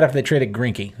rookie, right after they traded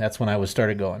Greinke. That's when I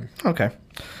started going. Okay.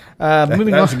 That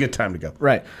Moving was a on. good time to go.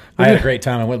 Right. I had a great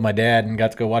time. I went with my dad and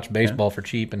got to go watch baseball for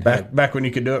cheap. And Back when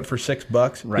you could do it for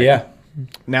 $6. Right. yeah.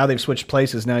 Now they've switched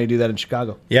places. Now you do that in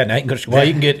Chicago. Yeah, now you can go to, well,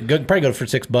 you can probably go for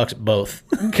 $6 at both.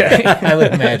 Okay. I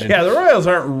would imagine. Yeah, the Royals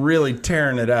aren't really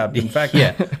tearing it up. In fact,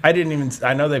 Yeah.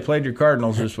 I know they played your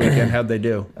Cardinals this weekend. How'd they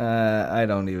do? I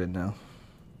don't even know.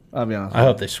 I'll be honest. I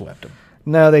hope they swept them.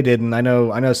 No, they didn't. I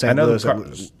know St. I know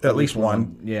Louis at least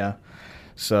one. Yeah.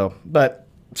 So, but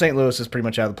St. Louis is pretty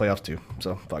much out of the playoffs too.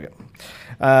 So fuck it.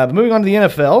 But moving on to the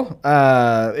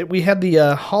NFL, we had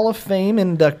the Hall of Fame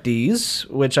inductees,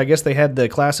 which I guess they had the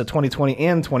class of 2020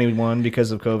 and 21 because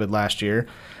of COVID last year.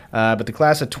 But the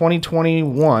class of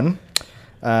 2021,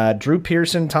 Drew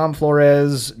Pearson, Tom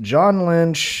Flores, John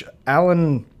Lynch,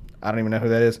 Alan, I don't even know who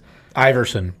that is.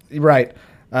 Iverson. Right.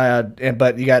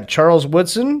 But you got Charles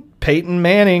Woodson, Peyton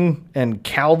Manning, and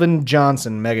Calvin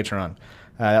Johnson, Megatron.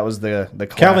 That was the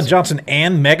class. Calvin Johnson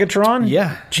and Megatron?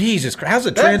 Yeah. Jesus Christ. How's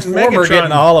a That Transformer Megatron- get in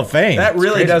the Hall of Fame? That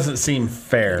really doesn't seem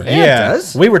fair. Yeah, it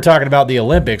does. We were talking about the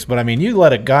Olympics, but I mean, you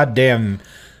let a goddamn,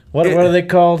 what are they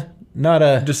called? Not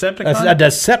a Decepticon? A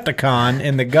Decepticon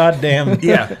in the goddamn.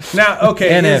 Yeah. Now, okay,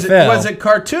 NFL. was it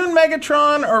cartoon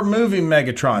Megatron or movie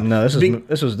Megatron? No,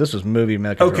 this was movie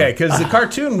Megatron. Okay, because the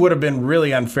cartoon would have been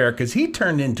really unfair because he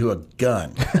turned into a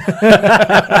gun.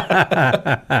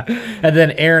 And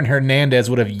then Aaron Hernandez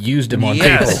would have used him on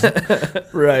Yes. people.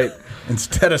 Right.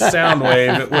 Instead of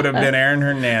Soundwave, it would have been Aaron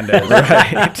Hernandez.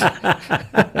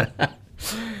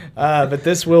 But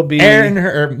this will be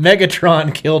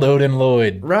Megatron killed Odin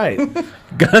Lloyd. right.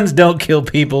 Guns don't kill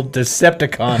people.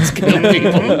 Decepticons kill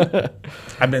people.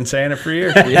 I've been saying it for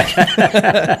years.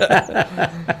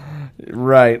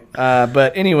 Right.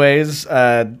 But anyways,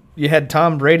 you had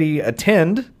Tom Brady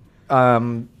attend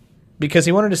because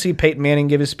he wanted to see Peyton Manning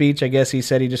give his speech. I guess he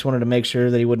said he just wanted to make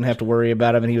sure that he wouldn't have to worry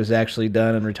about him and he was actually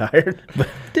done and retired.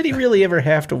 Did he really ever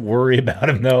have to worry about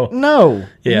him, though? No.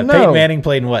 Yeah, no. Peyton Manning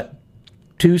played in what?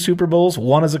 2 Super Bowls?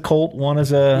 One as a Colt, one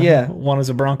as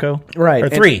a Bronco? Right. Or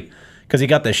 3. Because he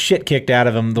got the shit kicked out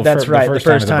of him That's right. the first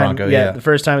time as a Bronco. Yeah. The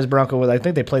first time as Bronco was, I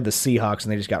think they played the Seahawks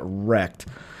and they just got wrecked.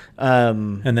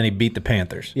 And then he beat the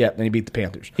Panthers. Yeah, then he beat the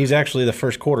Panthers. He's actually the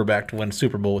first quarterback to win a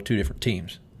Super Bowl with 2 different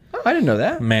teams. Oh, I didn't know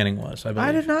that. Manning was, I believe.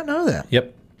 I did not know that.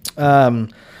 Yep.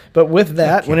 But with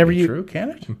that, whenever you True, can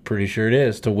it? Pretty sure it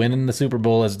is. To win in the Super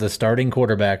Bowl as the starting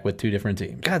quarterback with 2 different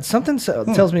teams. God, something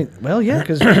tells me. Well, yeah,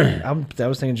 because I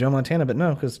was thinking Joe Montana, but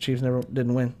no, because the Chiefs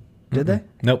didn't win. Did they?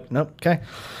 Nope. Nope. Okay.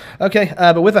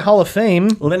 But with the Hall of Fame,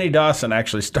 Lenny Dawson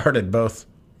actually started both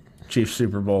Chiefs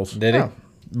Super Bowls. Did he?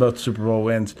 Both Super Bowl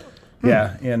wins.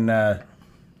 Yeah, in,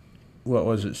 what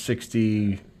was it,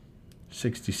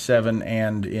 67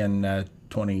 and in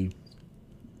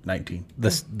 2019.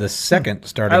 The second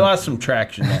starting. I lost some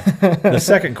traction there. The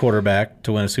second quarterback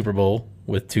to win a Super Bowl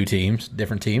with 2 teams,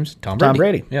 different teams, Tom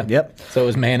Brady. Yeah. Yep. So it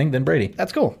was Manning, then Brady.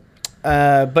 That's cool.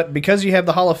 But because you have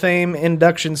the Hall of Fame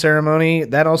induction ceremony,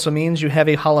 that also means you have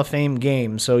a Hall of Fame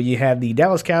game. So you have the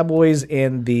Dallas Cowboys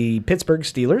and the Pittsburgh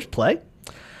Steelers play.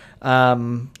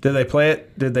 Did they play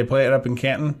it? Did they play it up in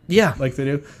Canton? Yeah. Like they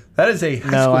do? That is a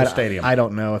high school stadium. I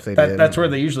don't know if they did. That's where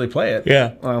they usually play it.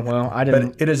 Yeah. Well, I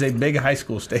didn't. But it is a big high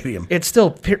school stadium. It's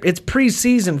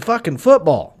preseason fucking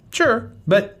football. Sure,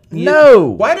 but No.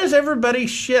 Why does everybody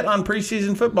shit on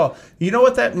preseason football? You know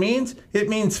what that means? It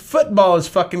means football is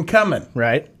fucking coming.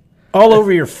 Right. All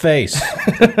over your face.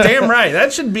 Damn right.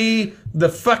 That should be the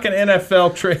fucking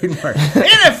NFL trademark.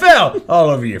 NFL all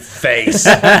over your face.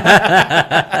 Catch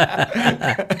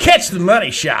the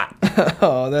money shot.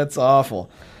 Oh, that's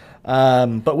awful.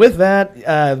 But with that,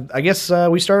 I guess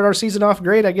we started our season off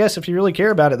great, I guess, if you really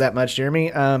care about it that much,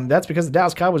 Jeremy. That's because the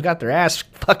Dallas Cowboys got their ass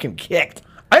fucking kicked.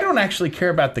 I don't actually care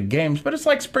about the games, but it's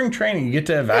like spring training. You get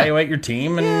to evaluate your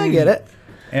team and Yeah, I get it.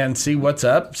 and see what's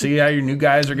up, see how your new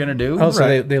guys are going to do. Oh,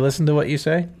 so they listen to what you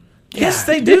say? Yes,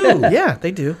 they do. Yeah,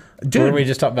 they do. Dude, Or we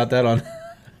just talked about that on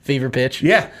Fever Pitch?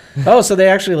 yeah. Oh, so they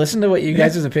actually listen to what you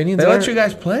guys' opinions They are? let you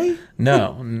guys play?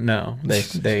 No.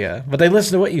 They but they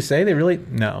listen to what you say? They really?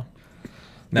 No.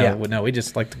 No, Yeah. no, we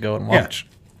just like to go and watch.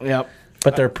 Yep.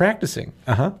 But they're practicing.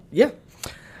 Yeah.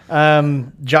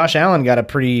 Josh Allen got a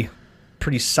pretty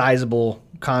sizable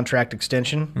contract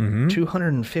extension.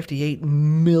 $258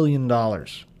 million.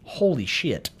 Holy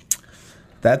shit.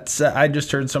 That's I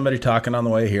just heard somebody talking on the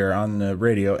way here on the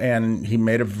radio, and he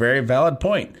made a very valid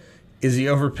point. Is he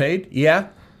overpaid? Yeah,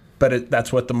 but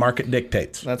that's what the market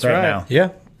dictates. That's right. now. Yeah.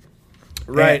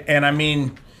 Right. And I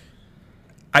mean,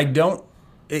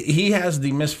 he has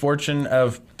the misfortune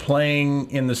of playing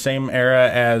in the same era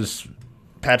as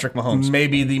Patrick Mahomes.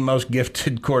 maybe the most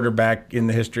gifted quarterback in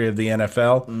the history of the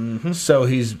NFL. Mm-hmm. So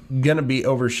he's going to be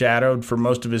overshadowed for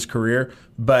most of his career.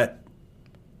 But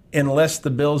unless the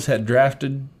Bills had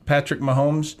drafted Patrick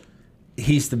Mahomes,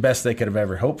 he's the best they could have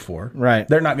ever hoped for. Right.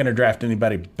 They're not going to draft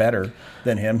anybody better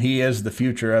than him. He is the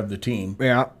future of the team.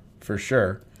 Yeah. For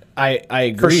sure. I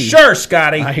For agree. sure,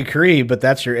 Scotty. I agree, but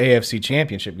that's your AFC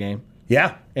championship game.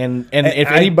 Yeah. And if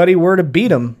anybody were to beat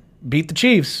the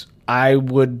Chiefs, I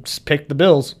would pick the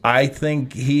Bills. I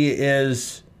think he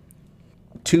is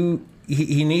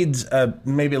he needs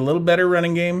maybe a little better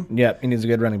running game Yep, he needs a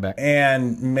good running back.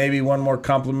 and maybe one more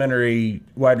complimentary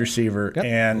wide receiver. Yep,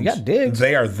 And you got Diggs.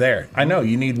 They are there. I know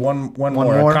you need one more,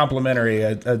 more. a complimentary,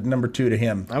 a number 2 to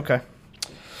him. Okay.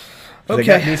 They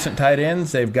got decent tight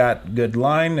ends. They've got good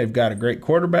line. They've got a great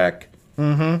quarterback.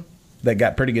 Mm-hmm. They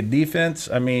got pretty good defense.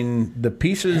 I mean, the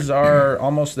pieces are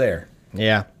almost there.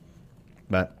 Yeah.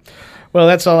 But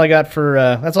that's all I got for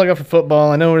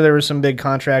football. I know there were some big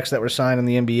contracts that were signed in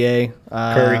the NBA.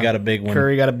 Curry got a big one.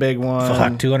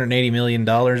 Fuck, $280 million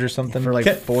or something for like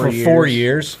Can- 4 for years. 4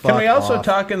 years. Can we Fuck also off.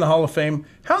 talk in the Hall of Fame?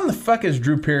 How in the fuck is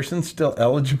Drew Pearson still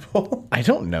eligible? I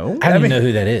don't know. I don't even know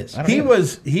who that is. He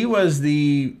was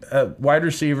the wide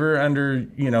receiver under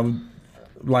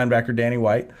linebacker Danny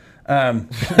White. No,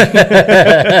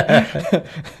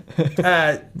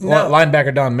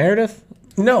 Linebacker Don Meredith?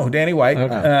 no, Danny White.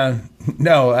 Okay.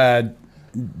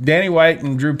 Danny White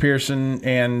and Drew Pearson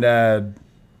and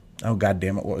oh god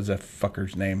damn it, what was that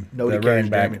fucker's name? Nobody the cares,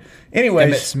 running back. Jeremy. Anyways,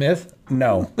 Emmett Smith?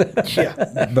 no,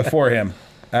 before him,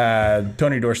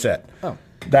 Tony Dorsett. Oh.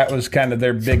 That was kind of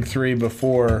their big three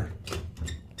before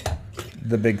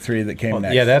the big three that came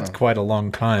next. Yeah, that's quite a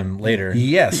long time later.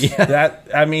 Yes,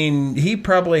 I mean, he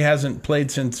probably hasn't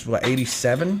played since what,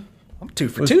 87? I'm 2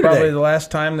 for Was 2 probably today. the last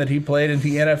time that he played in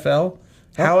the NFL.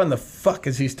 How in the fuck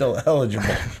is he still eligible?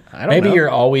 I don't Maybe know. you're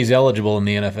always eligible in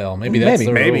the NFL. Maybe that's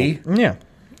the Maybe. rule. Yeah.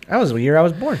 That was the year I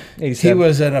was born. 87. He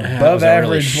was an above was a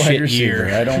really average wide shit receiver.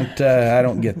 year. I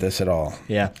don't get this at all.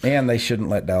 Yeah. And they shouldn't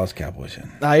let Dallas Cowboys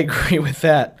in. I agree with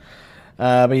that.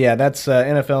 But yeah, that's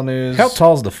NFL news. How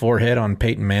tall's the forehead on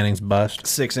Peyton Manning's bust?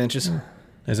 6 inches.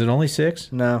 Is it only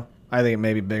 6? No, I think it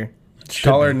may be bigger.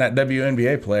 Taller than that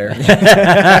WNBA player.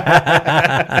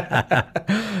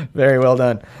 Very well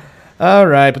done. All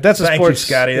right, but that's a Thank sports. you,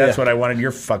 Scotty. That's yeah, what I wanted.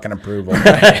 Your fucking approval. I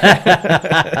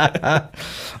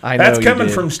know. That's you coming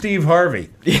did. from Steve Harvey.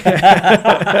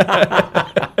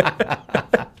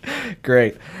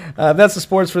 Great. That's the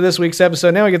sports for this week's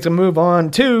episode. Now we get to move on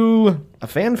to a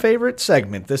fan favorite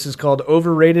segment. This is called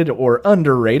Overrated or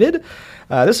Underrated.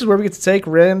 This is where we get to take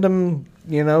random,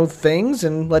 things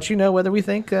and let you know whether we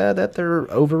think that they're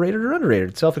overrated or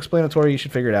underrated. Self-explanatory. You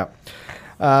should figure it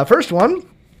out. First one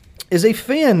is a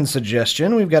fan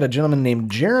suggestion. We've got a gentleman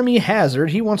named Jeremy Hazard.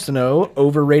 He wants to know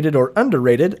overrated or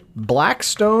underrated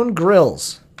Blackstone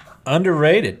grills.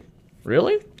 Underrated.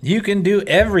 Really? You can do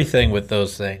everything with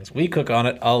those things. We cook on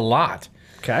it a lot.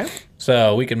 Okay.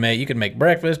 So you can make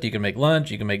breakfast, you can make lunch,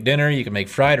 you can make dinner, you can make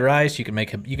fried rice, you can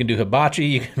do hibachi,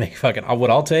 you can make what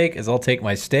I'll take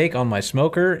my steak on my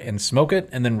smoker and smoke it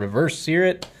and then reverse sear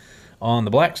it on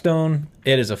the Blackstone.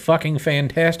 It is a fucking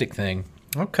fantastic thing.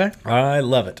 Okay. I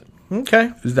love it.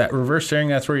 Okay. Is that reverse searing?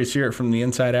 That's where you sear it from the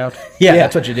inside out? Yeah,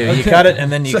 that's what you do. You cut it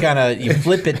and then you you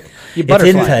flip it. You its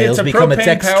butterfly. entrails It's a become its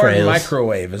propane-powered extrails.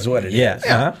 microwave is what it is. Yes.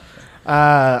 Uh-huh.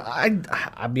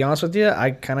 I'll be honest with you.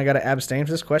 I kind of got to abstain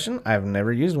from this question. I've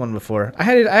never used one before.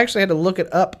 I actually had to look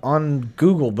it up on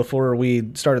Google before we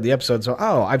started the episode. So,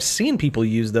 I've seen people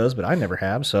use those, but I never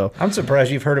have. So, I'm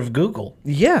surprised you've heard of Google.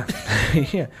 yeah,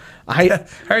 yeah. How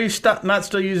are you not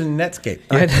still using Netscape?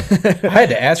 I had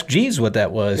to ask Jeeves what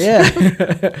that was.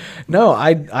 Yeah. No,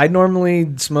 I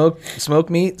normally smoke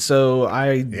meat, so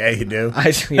Yeah, you do.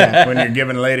 yeah. When you're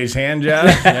giving ladies hand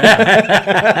jobs.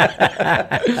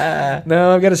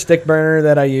 No, I've got a stick burner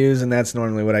that I use, and that's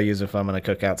normally what I use if I'm going to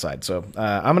cook outside. So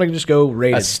I'm going to just go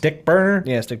rated. A stick burner?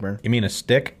 Yeah, stick burner. You mean a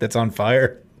stick that's on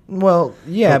fire? Well,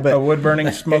 yeah, a but wood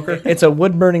burning smoker. it's a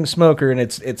wood burning smoker, and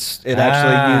it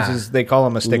actually uses. They call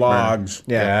them a stick Logs.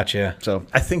 burner. Yeah. Gotcha. So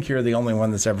I think you're the only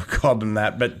one that's ever called them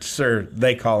that, but sir,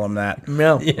 they call them that.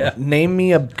 no. Name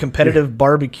me a competitive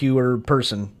barbecuer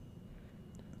person.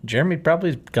 Jeremy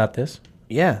probably got this.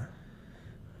 Yeah.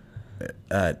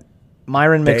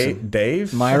 Myron Mixon.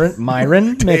 Dave?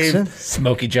 Myron Mixon.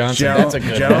 Smokey Johnson. That's a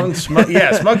good one. Jones.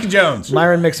 Smokey Jones.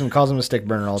 Myron Mixon calls him a stick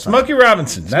burner all the time. Smokey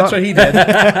Robinson. That's what he did.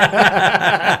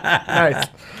 Nice.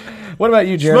 What about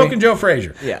you, Jeremy? Smoking Joe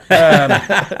Frazier. Yeah.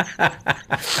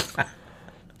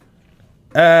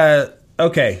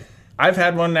 Okay. I've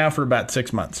had one now for about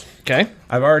 6 months. Okay.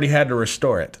 I've already had to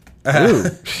restore it.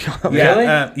 Really?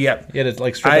 Yeah. You had to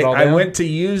like strip it all I down? went to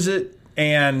use it,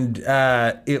 and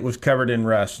it was covered in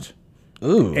rust.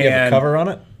 Ooh. You have a cover on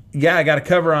it? Yeah, I got a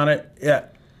cover on it. Yeah,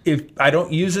 if I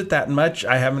don't use it that much,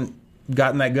 I haven't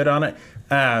gotten that good on it.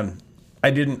 I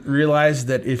didn't realize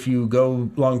that if you go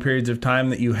long periods of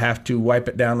time that you have to wipe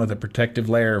it down with a protective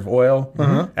layer of oil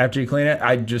after you clean it.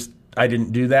 I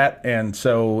didn't do that, and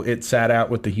so it sat out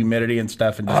with the humidity and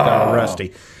stuff and just got all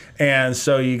rusty. And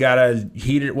so you got to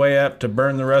heat it way up to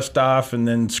burn the rust off, and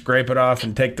then scrape it off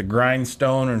and take the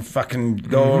grindstone and fucking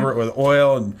go over it with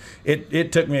oil. And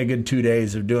it took me a good 2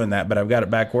 days of doing that, but I've got it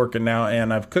back working now,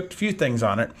 and I've cooked a few things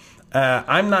on it.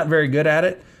 I'm not very good at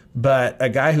it, but a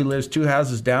guy who lives 2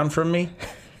 houses down from me,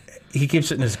 he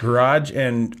keeps it in his garage,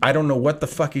 and I don't know what the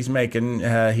fuck he's making.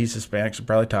 He's Hispanic, so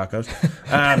probably tacos.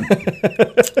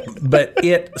 But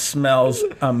it smells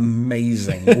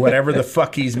amazing. Whatever the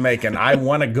fuck he's making, I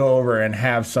want to go over and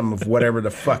have some of whatever the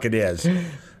fuck it is.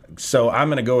 So I'm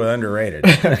going to go with underrated.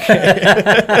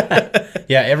 Yeah,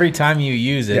 every time you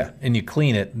use it Yeah. and you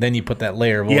clean it, then you put that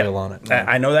layer of oil on it.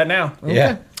 I know that now.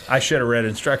 Yeah. I should have read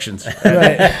instructions.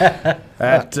 Right.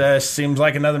 That seems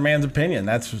like another man's opinion.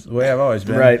 That's the way I've always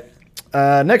been. Right.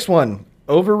 Next one.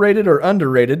 Overrated or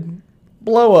underrated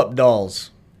blow-up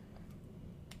dolls.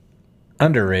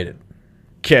 Underrated.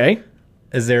 Okay.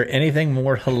 Is there anything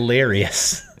more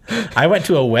hilarious? I went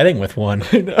to a wedding with one.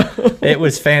 It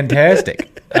was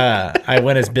fantastic. I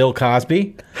went as Bill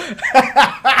Cosby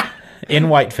in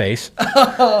whiteface.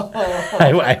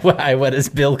 I went as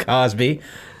Bill Cosby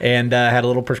and had a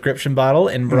little prescription bottle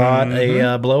and brought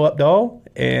a blow-up doll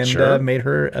and made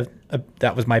her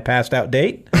that was my passed out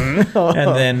date.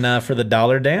 And then for the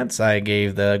dollar dance, I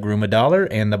gave the groom $1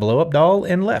 and the blow-up doll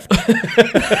and left.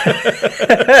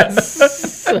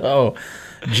 So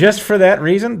just for that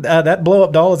reason, that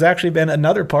blow-up doll has actually been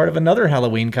another part of another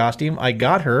Halloween costume I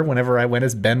got her whenever I went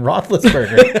as Ben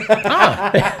Roethlisberger.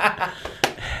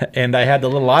 And I had the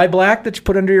little eye black that you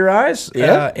put under your eyes.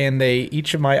 Yeah. And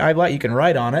each of my eye black, you can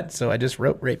write on it. So I just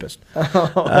wrote rapist.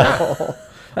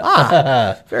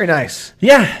 Very nice.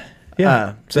 Yeah.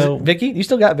 So Vicky, you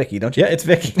still got Vicky, don't you? Yeah, it's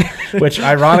Vicky, which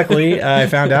ironically I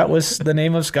found out was the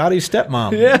name of Scotty's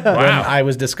stepmom. Yeah, when I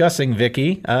was discussing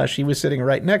Vicky, she was sitting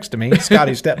right next to me,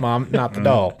 Scotty's stepmom, not the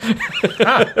doll.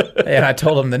 And I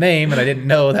told him the name, and I didn't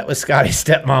know that was Scotty's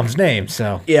stepmom's name.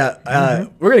 So Yeah,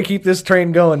 we're going to keep this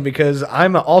train going because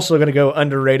I'm also going to go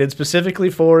underrated, specifically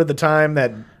for the time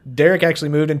that Derek actually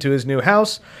moved into his new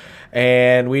house,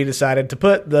 and we decided to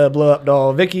put the blow-up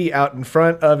doll Vicky out in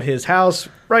front of his house,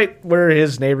 right where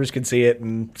his neighbors could see it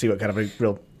and see what kind of a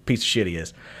real piece of shit he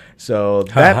is. So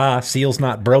that seal's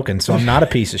not broken, so I'm not a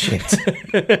piece of shit.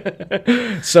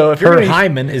 so if you're Her gonna,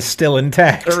 hymen is still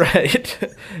intact.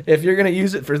 right, if you're going to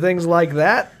use it for things like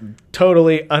that,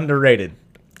 totally underrated.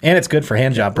 And it's good for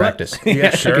hand job practice.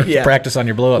 Yeah, sure. Yeah. Practice on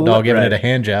your blow-up doll, giving it a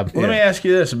hand job. Let me ask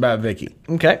you this about Vicky.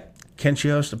 Okay, Can she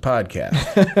host a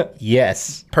podcast?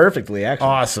 Yes. perfectly actually.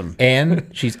 Awesome.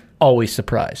 And she's always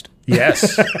surprised.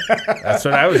 Yes. That's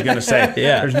what I was going to say.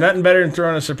 Yeah. There's nothing better than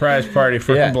throwing a surprise party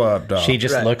for a blow-up doll. She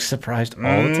just Right. looks surprised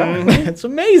all the time. It's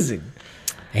amazing.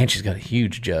 And she's got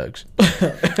huge jugs.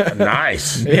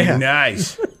 Nice. Yeah.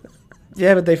 Nice.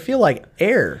 Yeah, but they feel like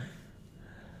air.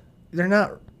 They're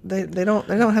not. They don't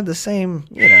have the same.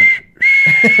 You know.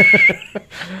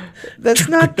 That's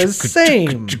not the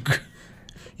same.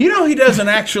 You know he doesn't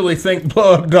actually think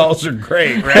blow-up dolls are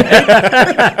great, right?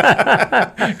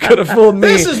 Could have fooled me.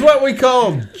 This is what we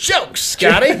call jokes,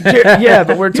 Scotty. Yeah,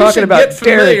 but we're You talking should about get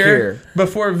Derek familiar here.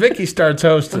 before Vicky starts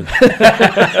hosting.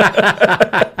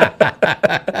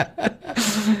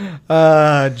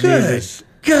 Jesus.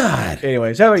 God.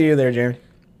 Anyways, how about you there, Jeremy?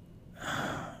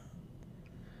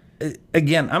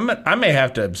 Again, I may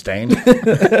have to abstain.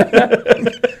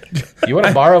 You want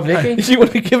to borrow Vicky? You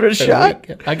want to give it a shot?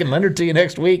 I can lend her to you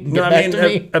next week and No, get I back mean to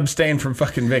me. abstain from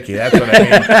fucking Vicky. That's what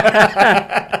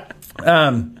I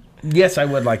mean. Yes, I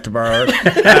would like to borrow her.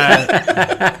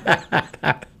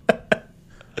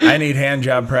 I need hand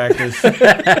job practice.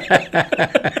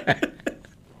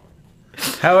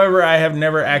 However, I have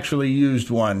never actually used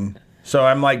one, so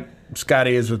I'm like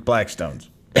Scotty is with Blackstones.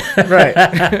 Right.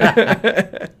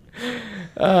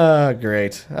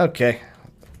 Great. Okay.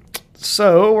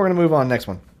 So we're gonna move on. Next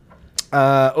one.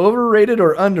 Overrated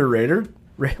or underrated?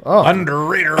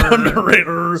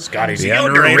 Underrated. Scotty's the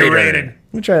underrated.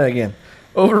 Let me try that again.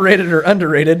 Overrated or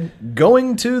underrated?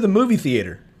 Going to the movie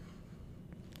theater.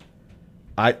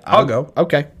 I'll go.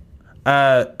 Okay.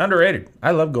 Underrated.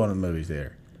 I love going to the movie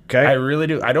theater. Okay. I really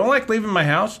do. I don't like leaving my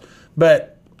house,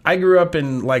 but I grew up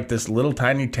in like this little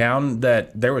tiny town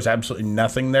that there was absolutely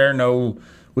nothing there. No,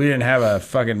 we didn't have a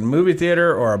fucking movie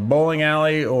theater or a bowling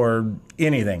alley or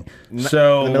anything.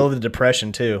 So in the middle of the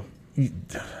Depression too.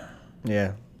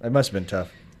 Yeah, it must have been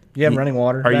tough. You have running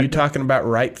water? Are you talking about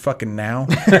right fucking now?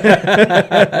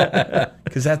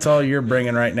 Because that's all you're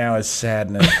bringing right now is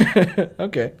sadness.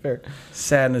 Okay, fair.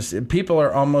 Sadness. People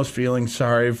are almost feeling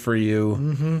sorry for you.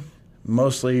 Mm-hmm.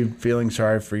 Mostly feeling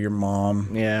sorry for your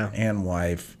mom. Yeah. And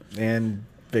wife. And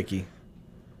Vicky.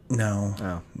 No.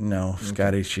 Oh. No,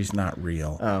 Scotty, she's not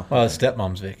real. Oh. Well, his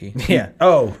stepmom's Vicky. Yeah.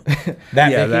 Oh.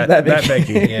 That Yeah, Vicky? that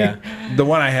Vicky. Yeah. The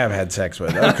one I have had sex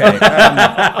with. Okay.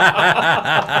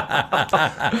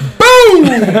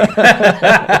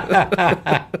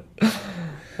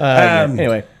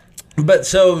 Anyway. But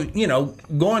so, you know,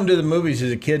 going to the movies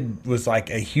as a kid was like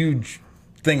a huge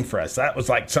thing for us. That was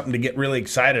like something to get really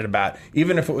excited about,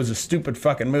 even if it was a stupid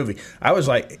fucking movie. I was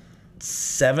like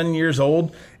 7 years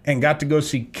old and got to go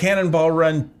see Cannonball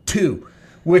Run 2,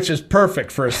 which is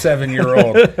perfect for a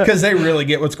 7-year-old because they really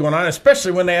get what's going on,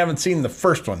 especially when they haven't seen the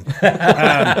first one.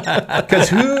 Because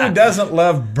who doesn't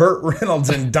love Burt Reynolds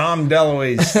and Dom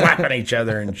DeLuise slapping each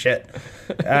other and shit?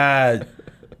 But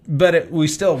we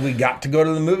got to go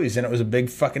to the movies, and it was a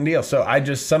big fucking deal. So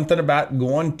something about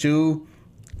going to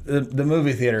the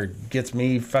movie theater gets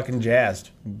me fucking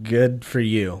jazzed. Good for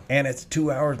you. And it's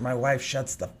 2 hours. My wife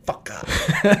shuts the fuck up.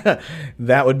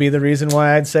 That would be the reason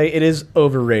why I'd say it is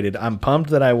overrated. I'm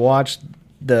pumped that I watched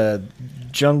the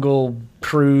Jungle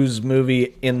Cruise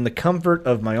movie in the comfort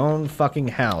of my own fucking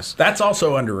house. That's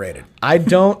also underrated. I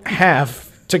don't have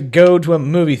to go to a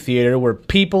movie theater where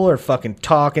people are fucking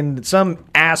talking. Some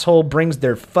asshole brings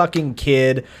their fucking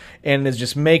kid and is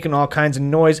just making all kinds of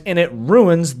noise, and it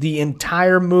ruins the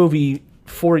entire movie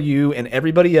for you and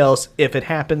everybody else if it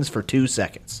happens for 2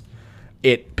 seconds.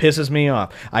 It pisses me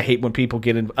off. I hate when people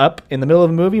get up in the middle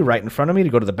of a movie right in front of me to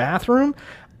go to the bathroom.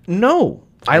 No.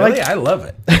 I love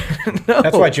it. No.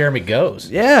 That's why Jeremy goes.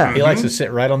 Yeah. He likes to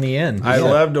sit right on the end. I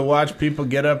love to watch people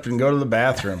get up and go to the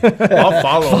bathroom. I'll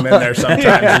follow them in there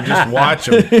sometimes and just watch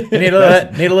them. You need a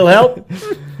little help?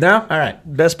 No? All right.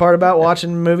 Best part about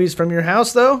watching movies from your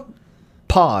house, though?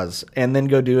 Pause and then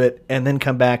go do it and then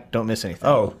come back. Don't miss anything.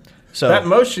 Oh. So that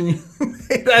motion you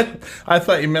made, I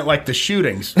thought you meant like the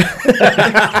shootings. Boom!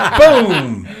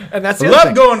 And that's the I other love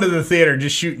thing. going to the theater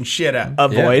just shooting shit up.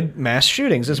 Avoid mass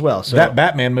shootings as well. So That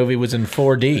Batman movie was in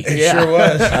 4D. It sure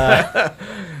was.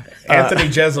 Anthony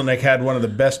Jeselnik had one of the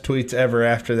best tweets ever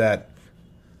after that.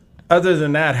 Other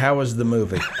than that, how was the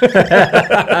movie?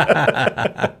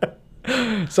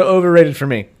 so overrated for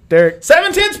me. Derek.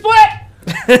 17 split!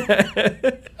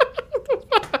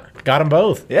 Got them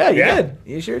both. Yeah, you did.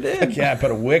 You sure did. Yeah, I put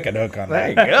a wicked hook on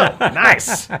There that. you go.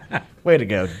 Nice. Way to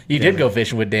go. You did go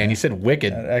fishing with Dan. You said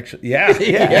wicked. Actually, yeah, I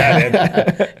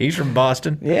did. He's from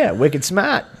Boston. Yeah, wicked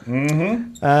smart.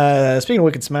 Mm-hmm. Speaking of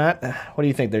wicked smart, what do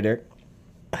you think there, Derek?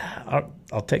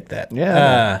 I'll take that.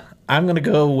 Yeah. I'm going to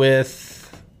go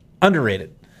with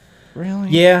underrated. Really?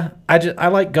 Yeah, I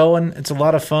like going. It's a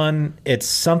lot of fun. It's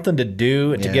something to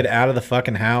do to get out of the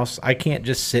fucking house. I can't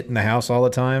just sit in the house all the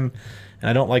time. And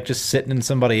I don't like just sitting in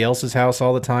somebody else's house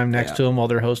all the time next to them while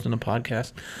they're hosting a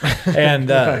podcast.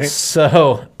 And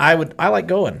so I like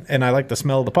going, and I like the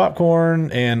smell of the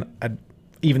popcorn. And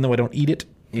even though I don't eat it,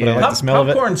 but I like the smell of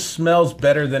it. Popcorn smells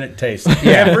better than it tastes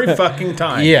every fucking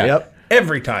time. Yeah. Yep.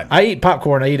 Every time. I eat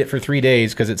popcorn. I eat it for 3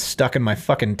 days because it's stuck in my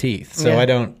fucking teeth. So I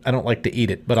don't like to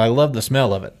eat it, but I love the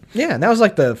smell of it. Yeah, and that was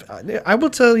like I will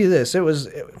tell you this.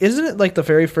 Isn't it like the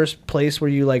very first place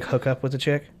where you like hook up with a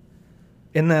chick?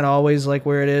 Isn't that always like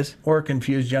where it is? Or a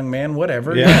confused young man,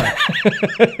 whatever. Yeah.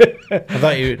 I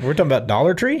thought we're talking about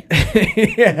Dollar Tree?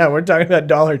 Yeah, we're talking about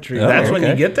Dollar Tree. That's when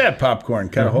you get that popcorn.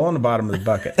 Cut a hole in the bottom of the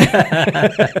bucket.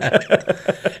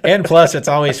 And plus, it's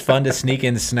always fun to sneak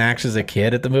in snacks as a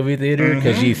kid at the movie theater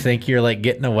because you think you're like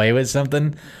getting away with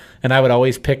something. And I would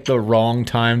always pick the wrong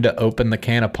time to open the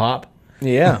can of pop.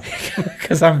 Yeah.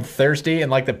 Because I'm thirsty and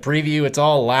like the preview, it's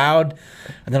all loud.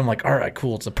 And then I'm like, all right,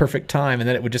 cool. It's the perfect time. And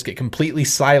then it would just get completely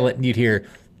silent and you'd hear,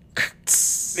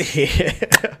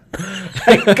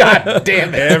 God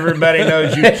damn it. Everybody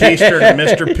knows you keistered to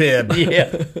Mr. Pibb.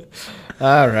 Yeah.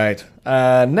 All right.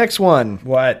 Next one.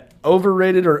 What?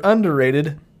 Overrated or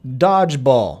underrated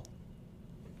dodgeball?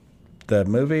 The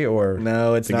movie or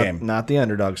No, it's the not, game? not the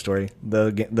underdog story.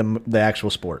 The actual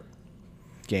sport.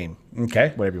 Game.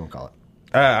 Okay. Whatever you want to call it.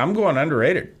 I'm going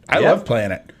underrated. I Yeah. love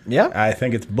playing it. Yeah. I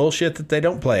think it's bullshit that they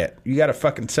don't play it. You got to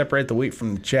fucking separate the wheat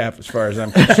from the chaff as far as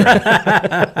I'm concerned.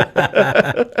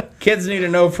 Kids need to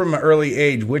know from an early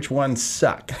age which ones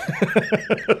suck.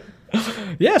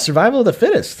 Yeah, survival of the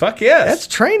fittest. Fuck yes. That's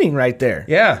training right there.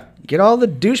 Yeah. Get all the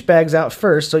douchebags out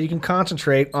first so you can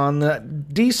concentrate on the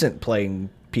decent playing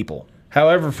people.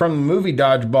 However, from the movie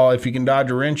Dodgeball, if you can dodge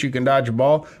a wrench, you can dodge a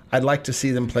ball. I'd like to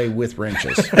see them play with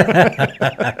wrenches.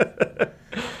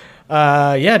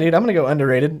 Yeah, dude, I'm gonna go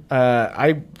underrated.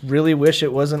 I really wish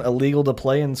it wasn't illegal to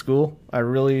play in school. I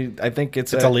think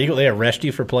it's illegal. They arrest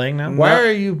you for playing now? Why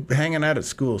are you hanging out at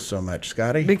school so much,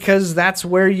 Scotty? because that's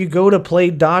where you go to play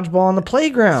dodgeball on the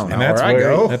playground. And that's where I where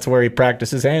go. That's where he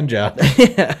practices hand job.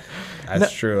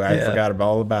 That's true. I forgot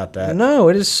all about that. No,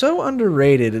 it is so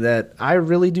underrated that I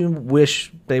really do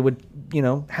wish they would,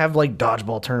 have like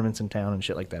dodgeball tournaments in town and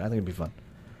shit like that. I think it'd be fun.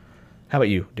 How about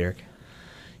you, Derek?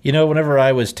 You know, whenever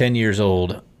I was 10 years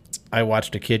old, I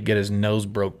watched a kid get his nose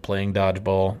broke playing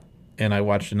dodgeball, and I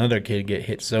watched another kid get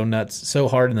hit so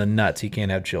hard in the nuts he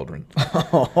can't have children.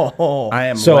 I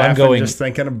am So I'm laughing going- just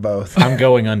thinking of both. I'm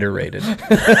going underrated.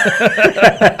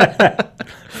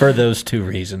 For those two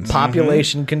reasons.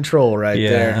 Population control right Yeah,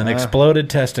 there. an exploded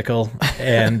testicle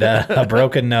and a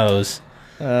broken nose.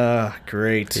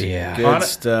 Great. Yeah. Good Hon-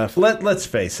 stuff. Let's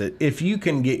face it. If you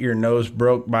can get your nose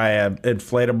broke by an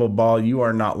inflatable ball, you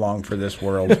are not long for this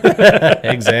world.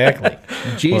 Exactly.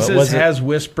 Jesus was it? has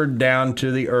whispered down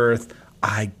to the earth,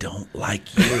 I don't like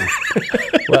you.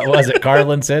 What was it?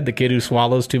 Carlin said the kid who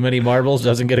swallows too many marbles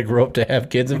doesn't get to grow up to have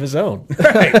kids of his own.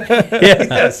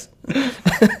 Yes.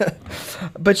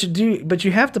 But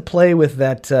you have to play with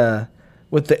that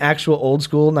with the actual old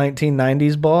school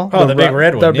 1990s ball. Oh, the big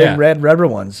red one, The yeah. big red rubber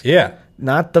ones. Yeah.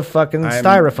 Not the fucking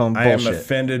styrofoam I am bullshit.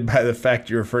 offended by the fact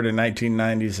you refer to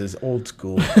 1990s as old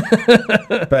school.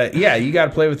 But yeah, you got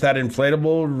to play with that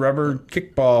inflatable rubber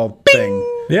kickball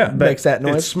thing. Yeah. But Makes that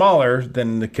noise. It's smaller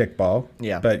than the kickball.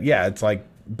 Yeah. But yeah, it's like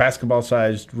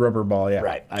basketball-sized rubber ball. Yeah.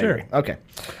 Right. I Sure. agree. Okay.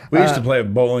 We used to play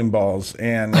with bowling balls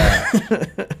and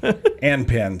and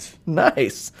pins.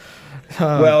 Nice.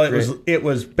 Well, it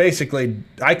was basically,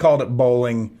 I called it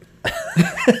bowling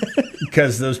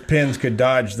because those pins could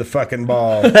dodge the fucking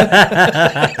ball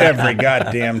every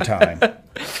goddamn time.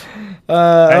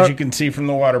 As you can see from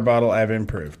the water bottle, I've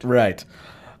improved. Right.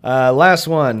 Last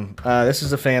one. This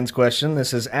is a fan's question.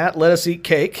 This is at Let Us Eat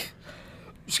Cake.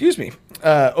 Excuse me.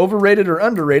 Overrated or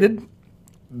underrated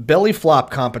belly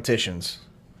flop competitions.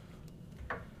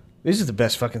 These are the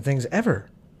best fucking things ever.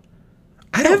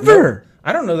 I don't Ever.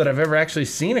 know that I've ever actually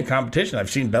seen a competition. I've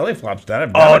seen belly flops done.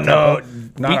 I've done a couple,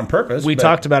 not on purpose. We but-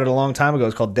 talked about it a long time ago.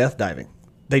 It's called death diving.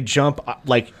 They jump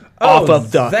off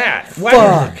of the that.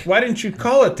 Fuck. Why didn't you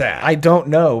call it that? I don't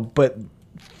know, but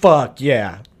fuck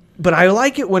yeah. But I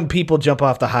like it when people jump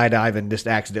off the high dive and just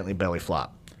accidentally belly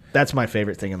flop. That's my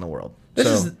favorite thing in the world. This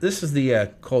is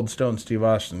the Cold Stone Steve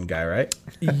Austin guy, right?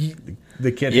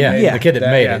 The kid. Yeah, who made the kid that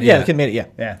made it. Yeah, the kid made it. Yeah.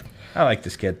 Yeah, I like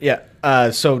this kid. Yeah.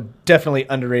 So definitely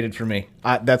underrated for me.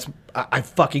 I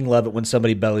fucking love it when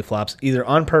somebody belly flops, either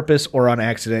on purpose or on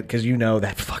accident, because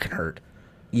that fucking hurt.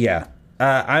 Yeah.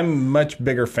 I'm a much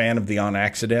bigger fan of the on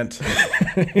accident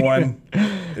one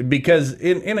because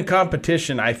in a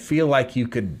competition, I feel like you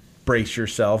could brace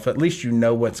yourself. At least you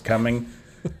know what's coming.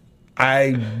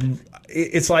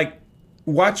 It's like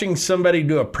watching somebody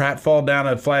do a pratfall down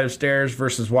a flight of stairs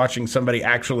versus watching somebody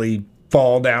actually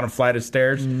fall down a flight of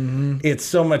stairs. Mm-hmm. It's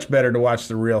so much better to watch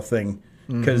the real thing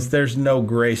because there's no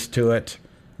grace to it.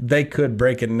 They could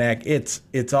break a neck. It's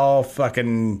all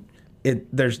fucking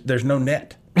There's no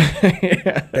net.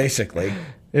 Basically,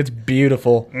 It's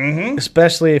beautiful,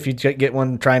 especially if you get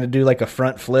one trying to do like a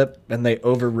front flip and they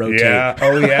over rotate. yeah.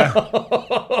 Oh yeah.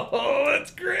 Oh,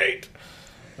 that's great.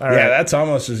 right. That's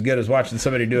almost as good as watching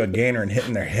somebody do a gainer and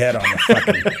hitting their head on the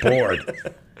fucking board.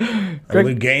 Or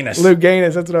Lou Gaines. Lou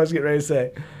Gaines, that's what I was getting ready to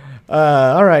say.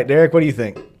 All right, Derek, what do you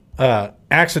think?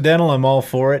 Accidental, I'm all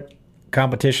for it.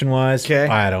 Competition wise, 'Kay.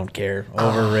 I don't care.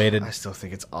 Overrated. I still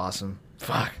think it's awesome.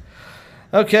 Fuck.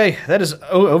 Okay, that is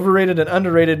overrated and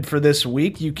underrated for this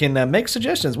week. You can make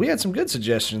suggestions. We had some good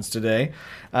suggestions today.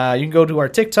 You can go to our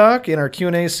TikTok in our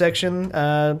Q&A section.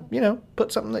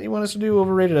 Put something that you want us to do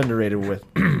overrated, underrated with.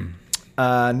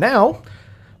 Now,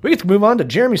 We get to move on to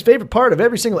Jeremy's favorite part of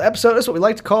every single episode. That's what we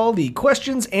like to call the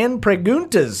questions and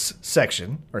preguntas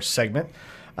section or segment.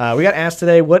 We got asked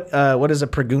today, what is a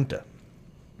pregunta?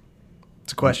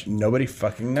 It's a question. Nobody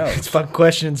fucking knows. It's a fucking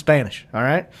question in Spanish. All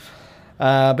right.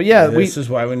 But yeah, This is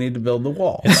why we need to build the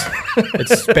wall.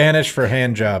 It's Spanish for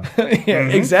hand job. yeah,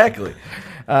 exactly.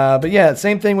 But yeah,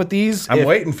 same thing with these. I'm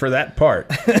waiting for that part.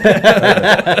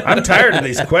 I'm tired of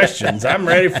these questions. I'm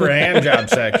ready for a hand job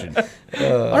section.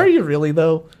 Are you really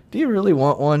though? Do you really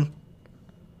want one?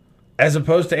 As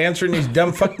opposed to answering these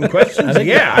dumb fucking questions?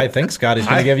 Yeah. I think Scotty's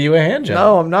going to give you a hand job.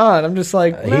 No, I'm not. I'm just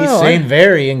like, He's no, saying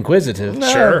very inquisitive.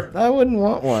 no, Sure. I wouldn't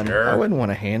want one. I wouldn't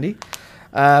want a handy.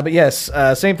 But yes,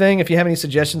 same thing. If you have any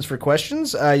suggestions for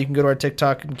questions, you can go to our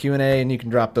TikTok and Q&A, and you can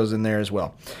drop those in there as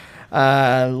well.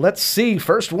 Let's see.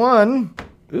 First one.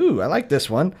 Ooh, I like this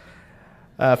one.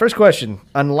 First question.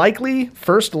 Unlikely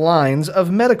first lines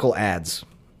of medical ads.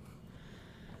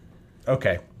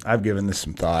 Okay. I've given this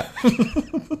some thought.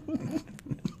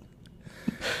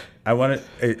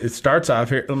 It starts off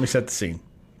here. Let me set the scene.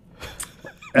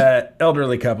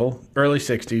 Elderly couple, early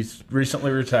 60s,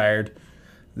 recently retired.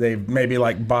 They've maybe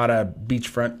like bought a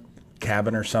beachfront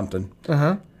cabin or something.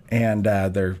 Uh-huh. And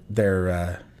they're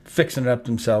fixing it up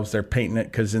themselves. They're painting it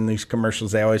because in these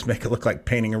commercials they always make it look like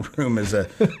painting a room is a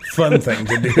fun thing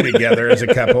to do together as a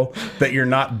couple. That you're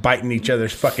not biting each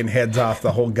other's fucking heads off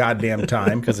the whole goddamn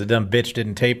time. Because the dumb bitch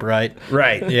didn't tape right.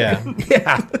 Right. Yeah.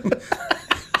 Yeah.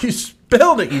 You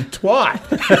spilled it, you twat.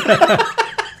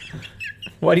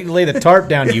 Why do you lay the tarp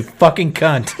down, you fucking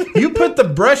cunt? You put the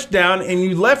brush down and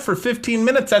you left for 15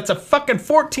 minutes. That's a fucking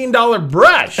 $14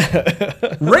 brush.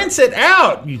 Rinse it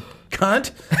out, you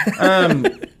cunt.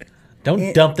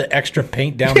 Don't dump the extra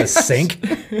paint down the sink.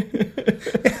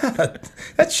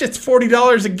 That shit's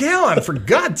 $40 a gallon, for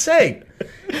God's sake.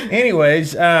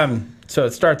 Anyways, so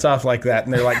it starts off like that,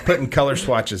 and they're like putting color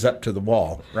swatches up to the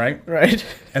wall, right? Right.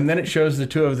 And then it shows the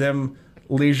two of them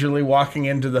leisurely walking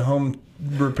into the home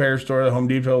repair store, the Home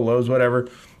Depot, Lowe's, whatever,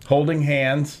 holding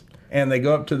hands, and they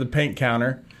go up to the paint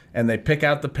counter, and they pick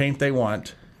out the paint they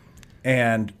want,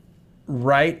 and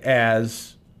right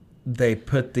as they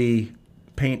put the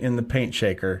paint in the paint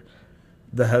shaker,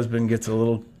 the husband gets a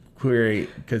little query,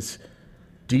 because,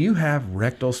 do you have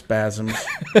rectal spasms?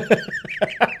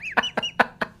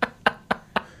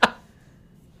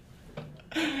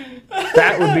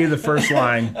 That would be the first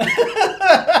line.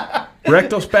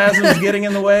 Rectal spasms getting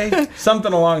in the way?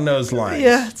 Something along those lines.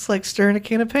 Yeah, it's like stirring a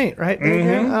can of paint, right?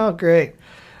 Mm-hmm. Oh, great.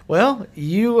 Well,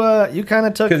 you kind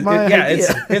of took my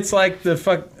idea. It's like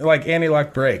like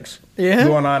anti-lock brakes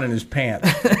going on in his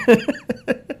pants.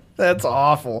 That's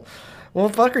awful. Well,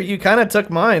 fucker, you kind of took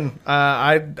mine.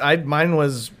 Mine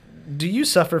was, do you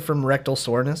suffer from rectal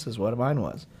soreness? Is what mine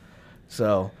was.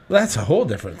 So that's a whole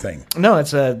different thing. No,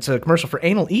 it's a commercial for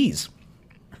anal ease.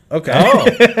 Okay. Oh,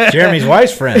 Jeremy's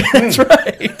wife's friend. That's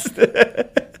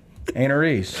right. Anal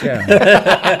ease,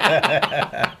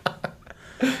 yeah.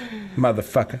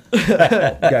 Motherfucker.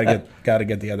 Gotta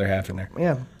get the other half in there.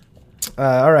 Yeah.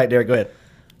 All right, Derek, go ahead.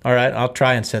 All right, I'll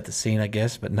try and set the scene, I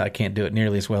guess, but I can't do it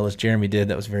nearly as well as Jeremy did.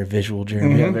 That was very visual,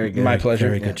 Jeremy. Yeah, very good. My pleasure.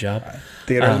 Very good job.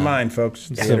 Theater of the mind, folks.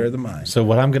 Theater of the mind. So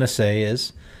what I'm going to say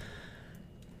is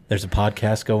there's a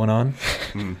podcast going on.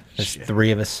 There's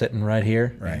three of us sitting right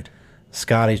here. Right.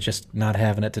 Scotty's just not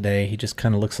having it today. He just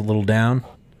kind of looks a little down.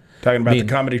 Talking about the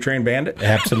Comedy Train Bandit?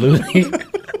 Absolutely.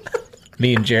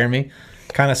 Me and Jeremy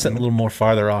kind of sitting a little more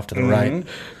farther off to the right.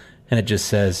 And it just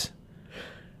says,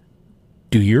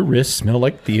 do your wrists smell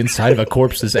like the inside of a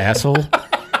corpse's asshole?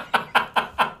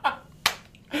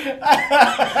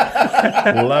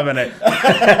 Loving it.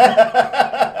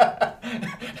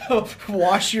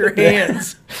 Wash your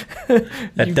hands.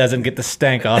 That doesn't get the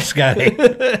stank off, Scotty.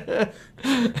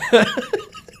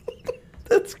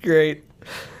 That's great.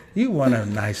 You want a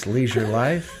nice leisure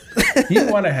life. You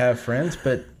want to have friends,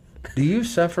 but do you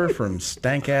suffer from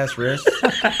stank-ass wrists?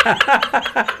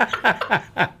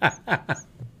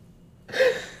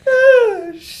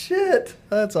 Oh, shit.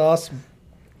 That's awesome.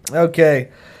 Okay.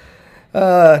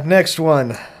 Next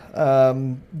one.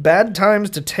 Bad times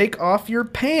to take off your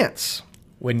pants.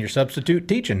 When you're substitute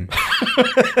teaching.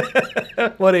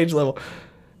 What age level?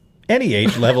 Any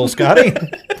age level, Scotty.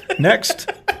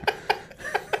 Next.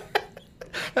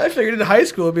 I figured in high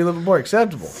school it'd be a little bit more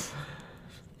acceptable.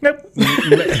 Nope.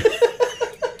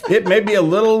 It may be a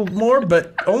little more,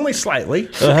 but only slightly.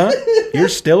 You're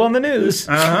still on the news.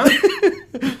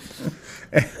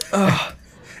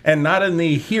 And not in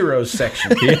the heroes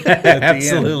section.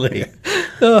 Absolutely.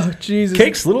 Oh, Jesus.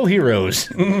 Cake's Little Heroes.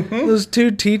 Those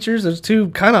two teachers, those two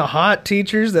kind of hot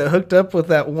teachers that hooked up with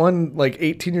that one, like,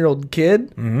 18-year-old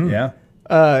kid. Yeah.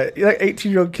 That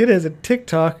 18-year-old kid has a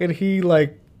TikTok, and he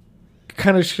like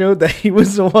kind of showed that he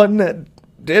was the one that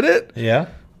did it. Yeah.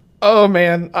 Oh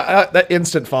man, that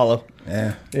instant follow.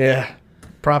 Yeah. Yeah,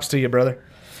 props to you, brother.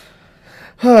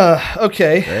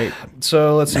 Okay, Great.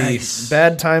 so let's Nice. see.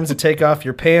 Bad times to take off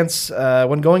your pants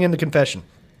when going into confession.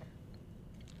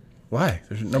 Why?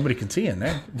 There's nobody can see in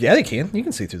there. Yeah, they can. You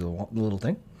can see through the little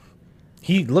thing.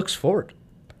 He looks forward.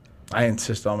 I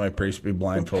insist all my priests be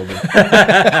blindfolded.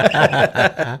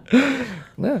 Yeah.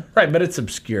 Right, but it's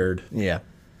obscured. Yeah.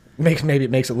 Maybe it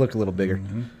makes it look a little bigger.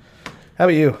 How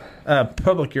about you?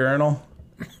 Public urinal.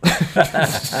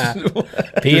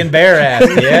 Pee and bare ass.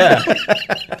 Yeah.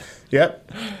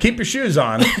 Yep. Keep your shoes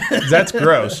on. 'Cause that's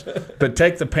gross. But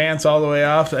take the pants all the way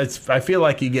off. I feel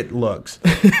like you get looks.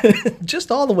 Just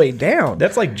all the way down.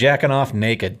 That's like jacking off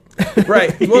naked.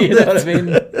 Right. Well, You know what I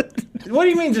mean? what do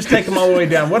you mean just take them all the way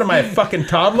down? What am I, a fucking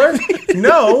toddler?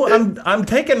 No, I'm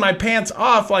taking my pants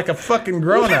off like a fucking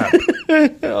grown-up.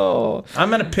 Oh. I'm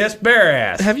going to piss bare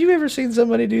ass. Have you ever seen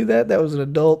somebody do that? That was an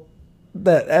adult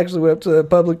that actually went up to the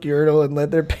public urinal and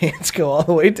let their pants go all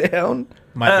the way down.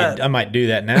 I might do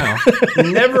that now.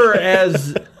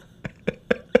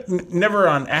 Never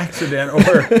on accident,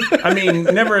 or I mean,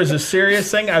 never as a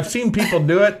serious thing. I've seen people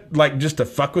do it like just to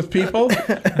fuck with people,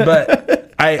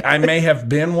 but I may have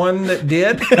been one that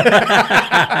did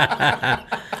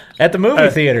At the movie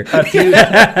theater. a few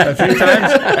times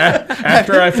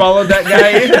after I followed that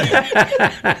guy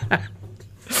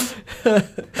in.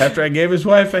 After I gave his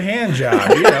wife a hand job,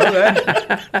 you know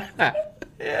that.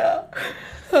 Yeah.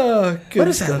 Oh, good. What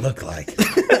does that look like?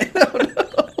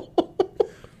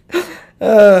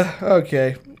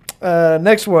 Okay.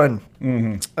 Next one.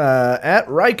 Mm-hmm. At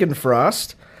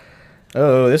Reichenfrost.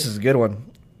 Oh, this is a good one.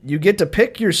 You get to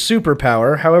pick your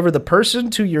superpower. However, the person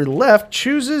to your left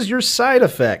chooses your side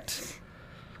effect.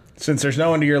 Since there's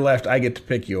no one to your left, I get to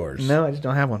pick yours. No, I just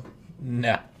don't have one.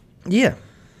 No. Yeah.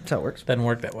 That's how it works. Doesn't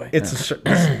work that way. It's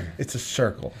a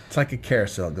circle. It's like a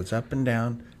carousel. It goes up and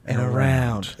down and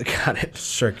Around. Got it.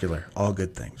 Circular. All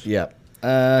good things. Yeah.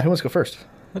 Who wants to go first?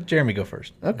 Let Jeremy go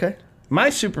first. Okay. My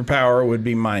superpower would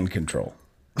be mind control.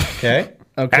 Okay.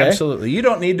 Okay. Absolutely. You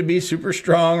don't need to be super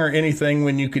strong or anything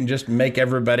when you can just make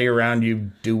everybody around you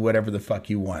do whatever the fuck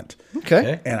you want. Okay.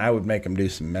 Okay. And I would make them do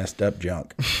some messed up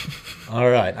junk. All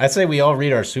right. I say we all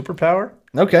read our superpower,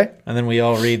 Okay. and then we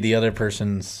all read the other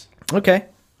person's. Okay. Is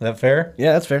that fair?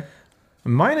 Yeah, that's fair.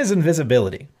 Mine is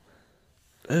invisibility,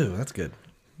 Ooh, that's good.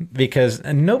 because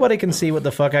nobody can see what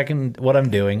I'm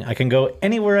doing. I can go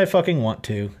anywhere I fucking want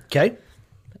to. Okay.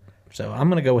 So I'm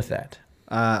gonna go with that.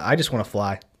 I just want to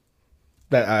fly.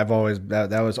 That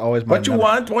was always my What you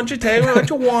want? Won't you tell me what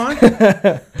you want?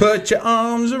 Put your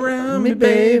arms around me,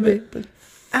 baby.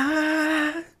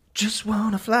 I just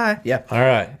want to fly. Yeah. All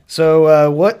right. So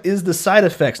what is the side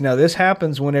effects? Now, this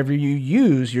happens whenever you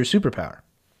use your superpower.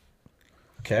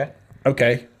 Okay.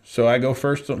 Okay. So I go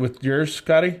first with yours,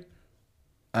 Scotty?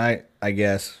 I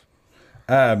guess.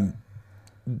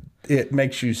 It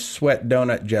makes you sweat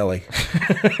donut jelly.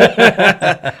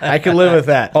 I can live with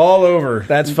that. All over.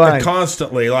 That's fine.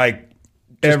 Constantly, like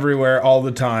everywhere, all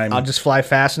the time. I'll just fly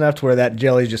fast enough to where that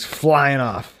jelly's just flying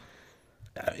off.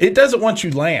 It doesn't want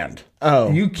you land.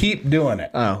 Oh. You keep doing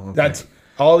it. Oh, okay. That's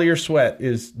all your sweat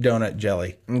is donut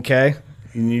jelly. Okay.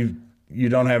 And you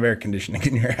don't have air conditioning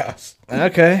in your house.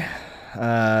 Okay. So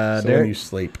when Derek, you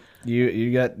sleep.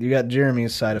 you got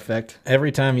Jeremy's side effect.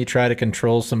 Every time you try to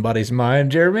control somebody's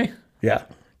mind, Jeremy, Yeah.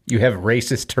 you have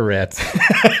racist Tourette's.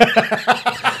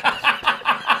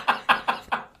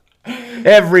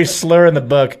 Every slur in the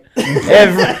book.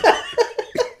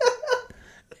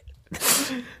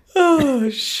 Oh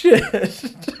shit.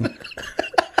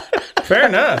 Fair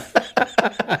enough.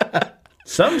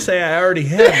 Some say I already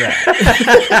have that.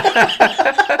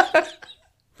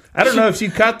 I don't know if you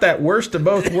caught that worst of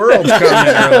both worlds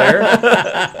comment earlier.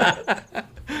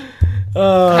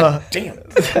 Damn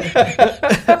it.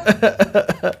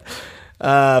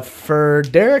 For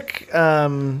Derek,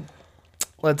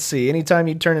 let's see. Anytime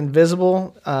you turn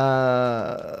invisible,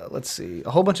 let's see.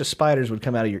 A whole bunch of spiders would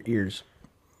come out of your ears.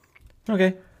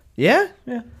 Okay. Yeah?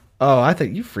 Yeah. Oh, I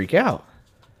think you freak out.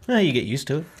 Well, you get used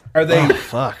to it. Are they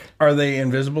Fuck. are they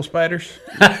invisible spiders?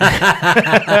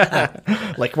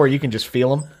 Like where you can just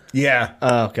feel them? Yeah.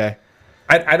 Oh, okay.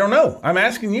 I don't know. I'm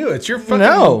asking you. It's your fucking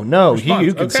No. response.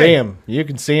 You can Okay. see them. You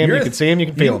can see them. You're You can see them. You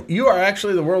can feel them. You are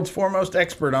actually the world's foremost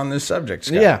expert on this subject,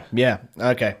 Scott. Yeah.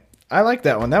 Okay. I like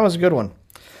that one. That was a good one.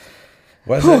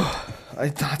 Was it? I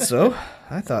thought so.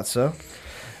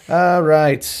 All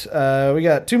right. We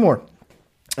got two more.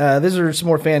 These are some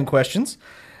more fan questions.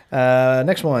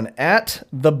 Next one. At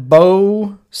the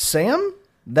Bo Sam?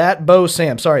 That Bo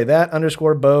Sam. Sorry, that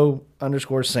 _Bo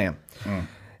 _Sam.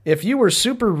 If you were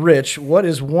super rich, what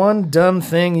is one dumb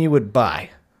thing you would buy?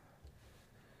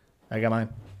 I got mine.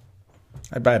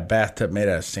 I'd buy a bathtub made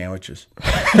out of sandwiches. But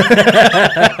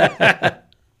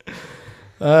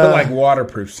like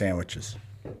waterproof sandwiches.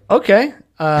 Okay.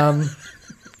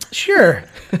 Sure.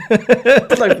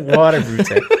 Like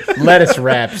waterproof lettuce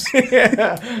wraps.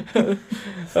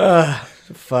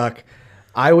 Fuck.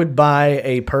 I would buy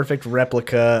a perfect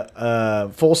replica,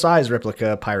 full-size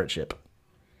replica pirate ship.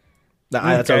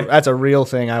 That's a real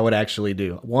thing I would actually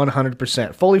do.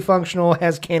 100%. Fully functional,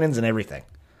 has cannons and everything.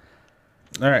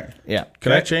 All right. Yeah.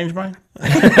 Could I change mine?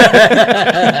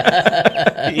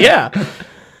 Yeah.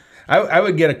 I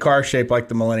would get a car shaped like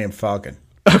the Millennium Falcon.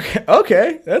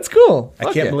 Okay. That's cool.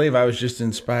 I can't believe I was just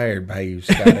inspired by you,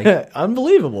 Scotty.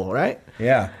 Unbelievable, right?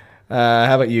 Yeah.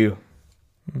 How about you?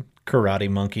 Karate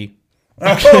monkey.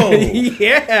 Oh,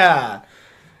 Yeah.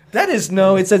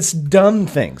 It says dumb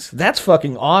things. That's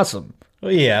fucking awesome.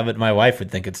 Well, yeah, but my wife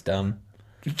would think it's dumb.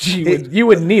 You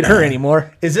wouldn't need her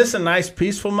anymore. is this a nice,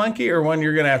 peaceful monkey or one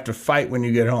you're going to have to fight when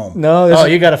you get home? No. Oh,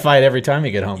 you got to fight every time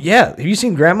you get home. Yeah. Have you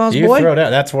seen Grandma's You Boy? throw it out.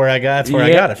 That's where I got it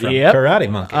from. Yep. Karate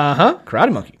monkey.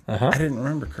 Karate Monkey. I didn't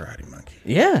remember Karate Monkey.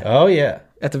 Yeah. Oh, yeah.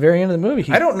 At the very end of the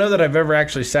movie. I don't know that I've ever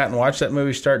actually sat and watched that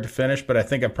movie start to finish, but I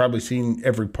think I've probably seen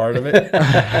every part of it.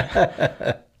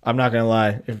 I'm not going to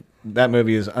lie. That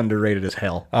movie is underrated as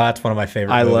hell. Oh, that's one of my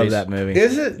favorite I movies. love that movie.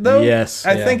 Is it, though? Yes.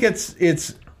 I think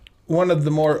it's one of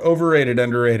the more overrated,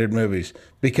 underrated movies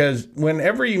because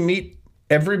whenever you meet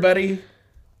everybody,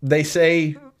 they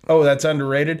say, oh, that's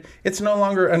underrated. It's no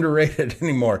longer underrated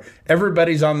anymore.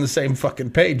 Everybody's on the same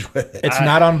fucking page with it. It's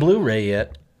not on Blu-ray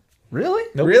yet. Really?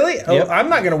 Really? Oh, Yep. I'm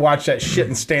not going to watch that shit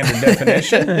in standard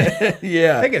definition.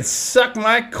 Yeah. They can suck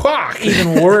my cock.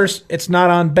 Even worse, it's not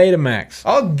on Betamax.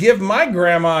 I'll give my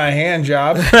grandma a hand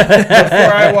job before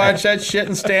I watch that shit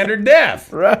in standard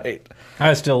def. Right.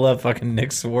 I still love fucking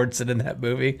Nick Swardson in that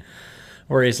movie,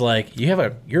 where he's like,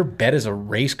 your bed is a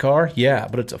race car? Yeah,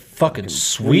 but it's a fucking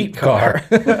sweet car.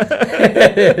 I'm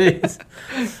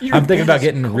thinking about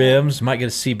getting rims, might get a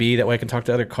CB, that way I can talk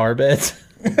to other car beds.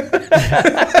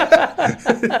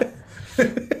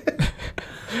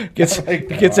 Gets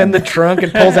in the trunk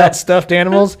and pulls out stuffed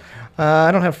animals.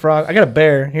 I don't have frog. I got a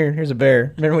bear. Here's a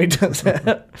bear. Remember when he does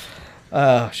that?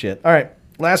 Oh, shit. All right.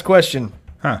 Last question.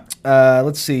 Huh.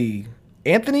 Let's see.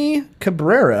 Anthony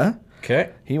Cabrera. Okay.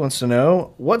 He wants to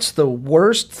know, what's the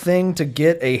worst thing to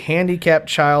get a handicapped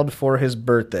child for his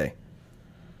birthday?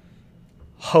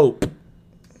 Hope.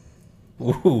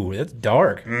 Ooh, that's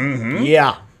dark.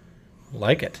 Yeah.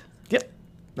 Like it. Yep.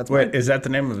 That's Wait, is that the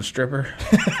name of a stripper?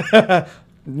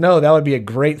 No, that would be a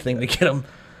great thing to get him.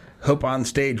 Hope on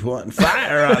stage 1,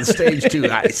 fire on stage 2,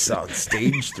 ice on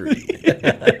stage 3.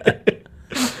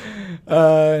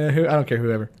 I don't care,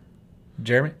 whoever.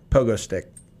 Jeremy? Pogo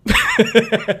stick.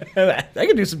 That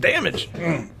could do some damage.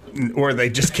 Or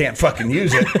they just can't fucking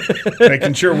use it. They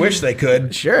can sure wish they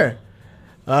could. Sure.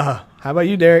 How about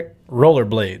you, Derek?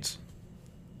 Rollerblades.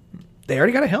 They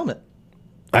already got a helmet.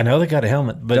 I know they got a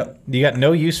helmet, but Yep. you got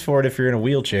no use for it if you're in a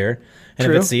wheelchair. And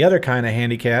True. if it's the other kind of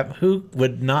handicap, who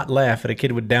would not laugh at a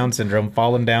kid with Down syndrome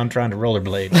falling down trying to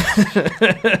rollerblade?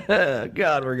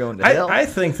 God, we're going to hell. I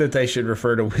think that they should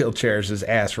refer to wheelchairs as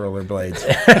ass rollerblades.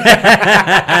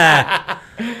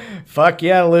 Fuck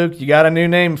yeah, Luke. You got a new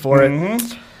name for it.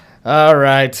 All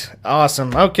right.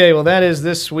 Awesome. Okay, well, that is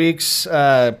this week's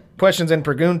Questions and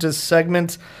Preguntas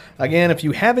segment. Again, if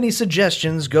you have any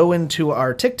suggestions, go into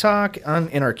our TikTok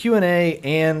in our Q&A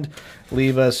and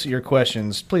leave us your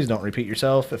questions. Please don't repeat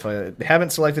yourself. If I haven't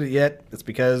selected it yet, it's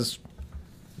because...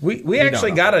 We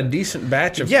actually got a decent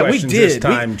batch of Yeah, we questions did. this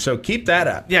time, so keep that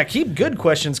up. Yeah, keep good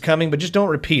questions coming, but just don't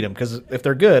repeat them, because if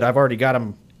they're good, I've already got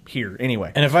them here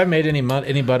anyway. And if I made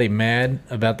anybody mad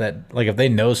about that, like if they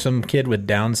know some kid with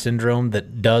Down syndrome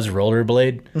that does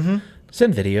rollerblade,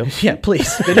 send video. Yeah,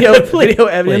 please. Video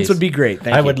evidence Please. would be great.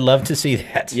 Thank I you. would love to see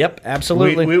that. Yep,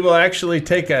 absolutely. We will actually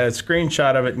take a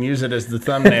screenshot of it and use it as the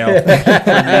thumbnail for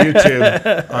the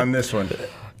YouTube on this one.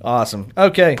 Awesome.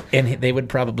 Okay. And they would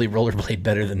probably rollerblade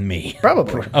better than me.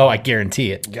 Probably. Oh, I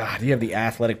guarantee it. God, you have the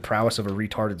athletic prowess of a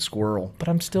retarded squirrel. But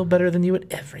I'm still better than you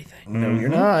at everything. No, you're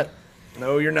not.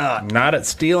 No, you're not. Not at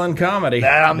stealing comedy.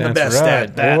 I'm the That's best right.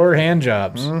 at that. Or hand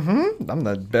jobs. I'm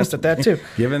the best at that, too.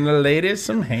 Giving the ladies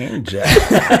some hand jobs.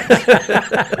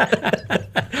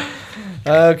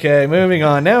 Okay, moving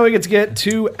on. Now we get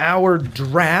to our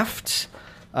draft.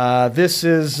 This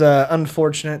is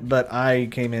unfortunate, but I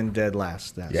came in dead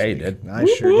last. Yeah, you did. I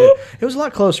sure did. It was a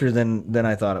lot closer than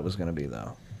I thought it was going to be,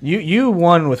 though. You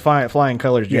won with flying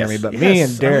colors, Jeremy, but me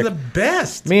and Derek, I'm the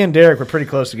best. me and Derek were pretty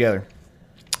close together.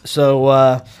 So,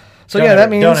 that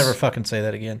means don't ever fucking say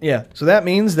that again. Yeah, so that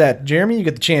means that Jeremy, you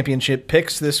get the championship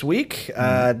picks this week.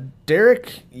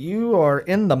 Derek, you are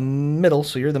in the middle,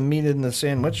 so you're the meat in the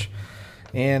sandwich,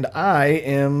 and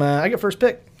I get first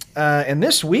pick. And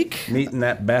this week, Meat in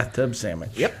that bathtub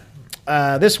sandwich. Yep.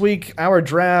 This week, our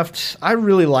draft, I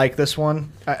really like this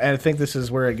one. I think this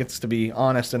is where it gets to be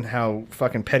honest and how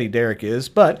fucking petty Derek is.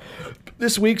 But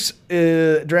this week's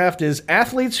draft is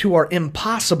athletes who are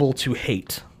impossible to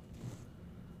hate.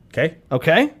 Okay.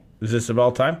 Okay? Is this of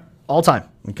all time? All time.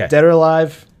 Okay. Dead or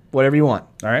alive, whatever you want.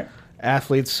 All right.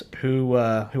 Athletes who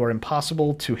are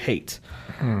impossible to hate.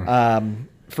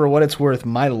 For what it's worth,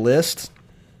 my list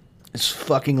is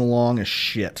fucking long as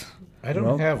shit. I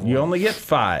don't have one. You only get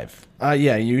 5.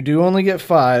 Yeah, you do only get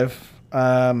 5.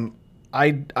 I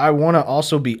want to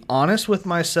also be honest with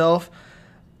myself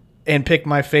and pick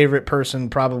my favorite person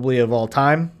probably of all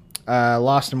time.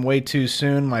 Lost him way too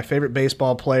soon. My favorite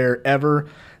baseball player ever,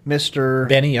 Mr.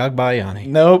 Benny Agbayani.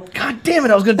 Nope. God damn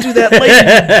it, I was going to do that later,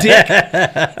 you dick.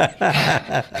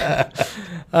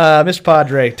 Mr.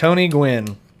 Padre, Tony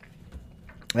Gwynn.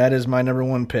 That is my number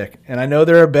 1 pick. And I know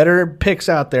there are better picks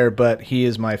out there, but he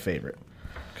is my favorite.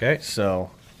 Okay. So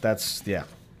that's, yeah.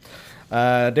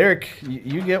 Derek,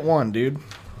 you get 1, dude.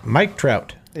 Mike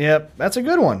Trout. Yep, that's a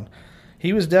good one.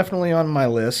 He was definitely on my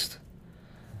list.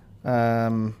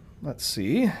 Let's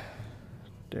see.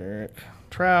 Derek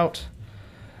Trout.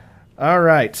 All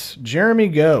right. Jeremy,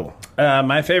 go.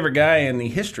 My favorite guy in the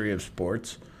history of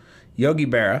sports, Yogi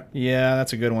Berra. Yeah,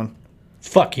 that's a good one.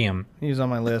 Fuck him. He's on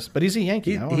my list, but he's a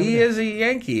Yankee. He is a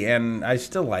Yankee, and I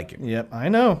still like him. Yep, I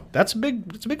know. It's a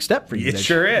big step for you. It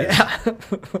sure is. Yeah.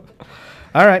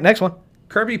 All right, next one.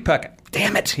 Kirby Puckett.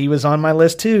 Damn it. He was on my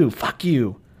list too. Fuck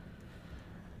you.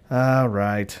 All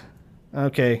right.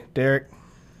 Okay, Derek.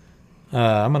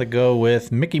 I'm going to go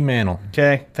with Mickey Mantle.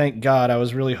 Okay, thank God. I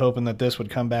was really hoping that this would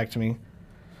come back to me.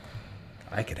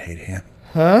 I could hate him.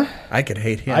 Huh? I could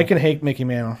hate him. I can hate Mickey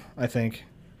Mantle, I think.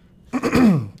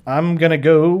 I'm going to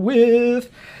go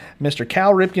with Mr.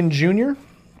 Cal Ripken Jr.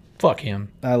 Fuck him.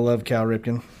 I love Cal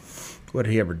Ripken. What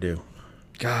did he ever do?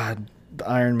 God, the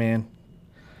Iron Man.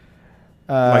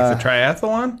 Like the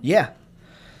triathlon? Yeah.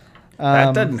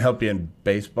 That doesn't help you in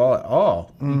baseball at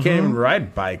all. You can't even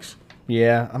ride bikes.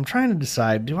 Yeah, I'm trying to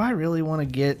decide. Do I really want to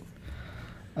get...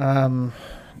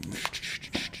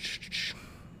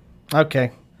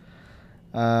 Okay.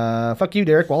 Fuck you,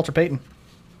 Derek. Walter Payton.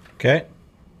 Okay.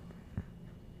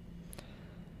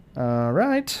 All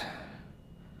right.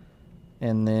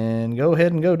 And then go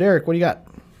ahead and go, Derek. What do you got?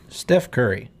 Steph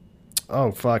Curry.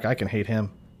 Oh, fuck. I can hate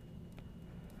him.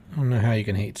 I don't know how you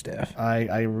can hate Steph.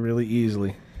 I really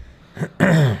easily.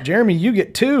 Jeremy, you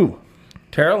get 2.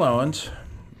 Terrell Owens.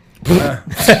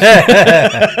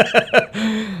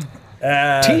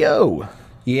 T.O.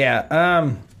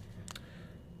 Yeah.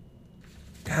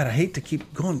 God, I hate to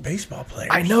keep going baseball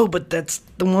players. I know, but that's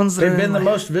the ones that They've are been in the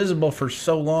my- most visible for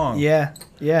so long. Yeah,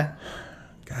 yeah,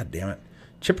 God damn it.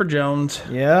 Chipper Jones.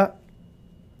 yeah.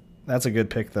 That's a good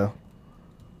pick, though.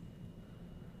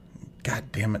 God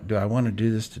damn it. Do I want to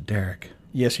do this to Derek?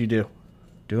 Yes, you do.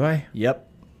 Do I? Yep.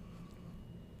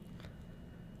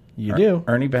 You do.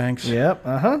 Ernie Banks. Yep.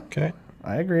 Uh-huh. Okay.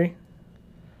 I agree.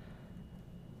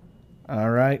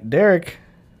 All right, Derek.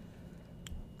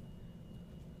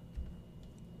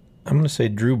 I'm going to say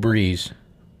Drew Brees.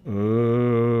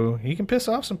 Ooh, he can piss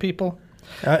off some people.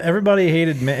 Everybody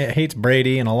hates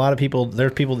Brady, and a lot of people,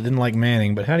 there's people that didn't like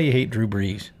Manning, but how do you hate Drew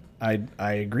Brees? I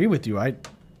agree with you.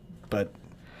 But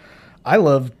I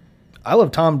love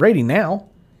Tom Brady now.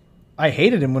 I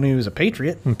hated him when he was a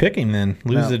Patriot. Pick him then.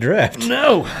 Lose the draft.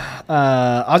 No.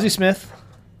 Ozzie Smith.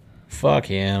 Fuck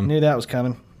him. Knew that was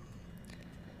coming.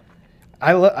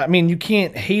 I mean, you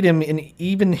can't hate him, and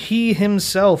even he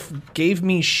himself gave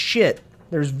me shit.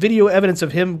 There's video evidence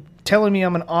of him telling me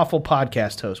I'm an awful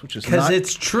podcast host, which is Because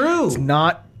it's true.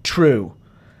 not true.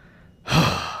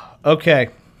 Okay.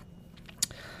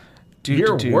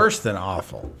 You're worse than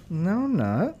awful. No, I'm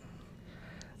not.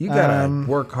 You got to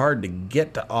work hard to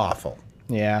get to awful.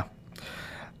 Yeah.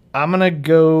 I'm going to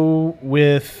go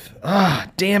with...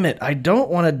 damn it. I don't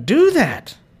want to do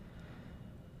that.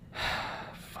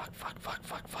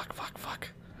 Fuck.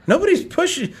 Nobody's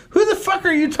pushing. Who the fuck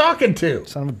are you talking to?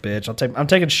 Son of a bitch. I'm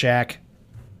taking Shaq.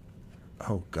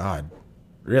 Oh, God.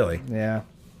 Really? Yeah.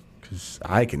 Because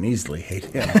I can easily hate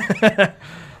him.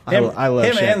 I love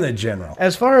him Shaq. and the general.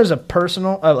 As far as a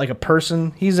personal, like a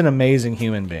person, he's an amazing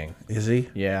human being. Is he?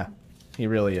 Yeah, he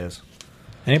really is.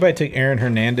 Anybody take Aaron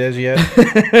Hernandez yet?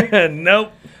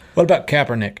 Nope. What about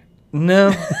Kaepernick? No.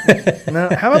 No.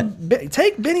 How about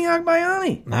take Benny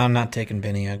Agbayani? No, I'm not taking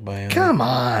Benny Agbayani. Come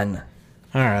on.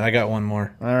 All right, I got one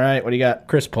more. All right, what do you got?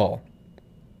 Chris Paul.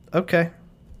 Okay.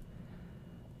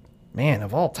 Man,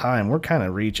 of all time, we're kind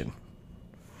of reaching.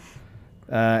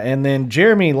 And then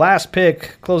Jeremy, last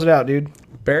pick. Close it out, dude.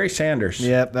 Barry Sanders.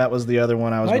 Yep, that was the other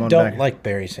one I was I going don't back. like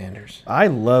Barry Sanders. I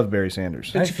love Barry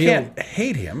Sanders. But you can't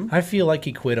hate him. I feel like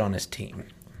he quit on his team.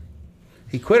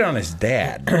 He quit on his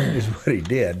dad, is what he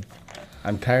did.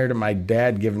 I'm tired of my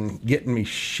dad getting me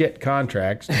shit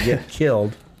contracts to get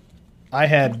killed. I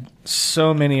had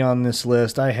so many on this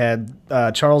list. I had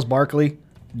Charles Barkley,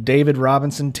 David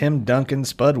Robinson, Tim Duncan,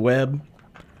 Spud Webb.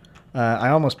 I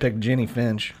almost picked Jenny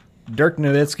Finch. Dirk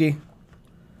Nowitzki,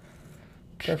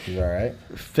 Dirk is all right.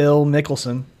 Phil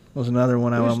Mickelson was another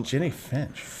one. Who's Jenny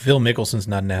Finch? Phil Mickelson's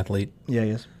not an athlete. Yeah, he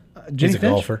is. He's Jenny a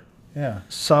Finch? golfer. Yeah.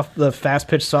 The fast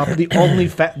pitch softball.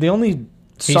 The only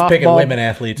He's softball, picking women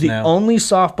athletes the now. only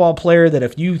softball player that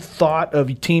if you thought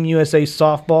of Team USA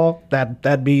softball,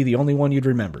 that'd be the only one you'd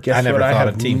remember. Guess I never what I thought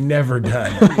have of Team- never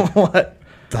done. What?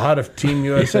 Thought of Team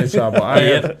USA softball. I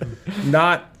have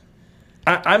not.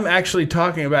 I'm actually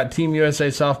talking about Team USA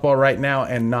softball right now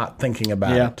and not thinking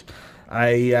about Yeah. it.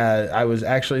 I was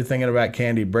actually thinking about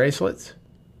candy bracelets.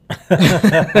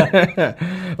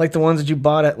 Like the ones that you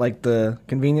bought at like the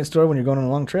convenience store when you're going on a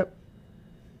long trip.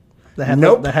 That had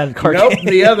Nope. That had car Nope.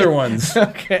 candy. The other ones.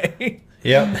 Okay.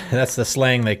 Yep, that's the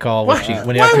slang they call Why, what you, why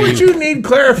whenever would you need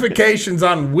clarifications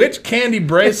on which candy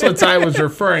bracelets I was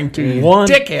referring to, you One-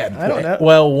 dickhead? I don't know.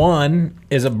 Well, one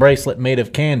is a bracelet made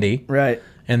of candy, Right.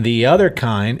 and the other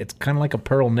kind, it's kind of like a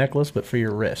pearl necklace, but for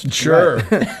your wrist. Sure.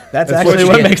 That's actually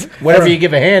what what you makes. Whenever you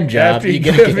give a hand job, After you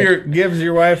you gives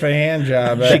your wife a hand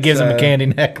job. she gives him a candy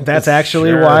necklace. That's actually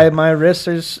Sure. why my wrists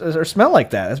are smell like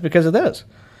that. That's because of those.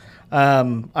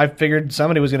 I figured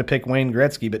somebody was going to pick Wayne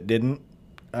Gretzky, but didn't.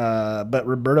 But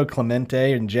Roberto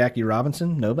Clemente and Jackie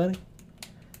Robinson, nobody.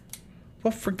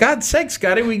 Well, for God's sake,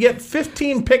 Scotty, we get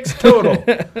 15 picks total.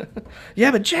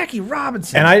 Yeah, but Jackie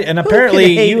Robinson. And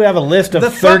apparently hate you have a list of The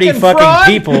 30 fucking fraud?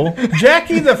 people.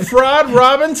 Jackie the Fraud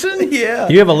Robinson? Yeah,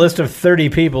 You have a list of 30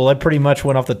 people. That pretty much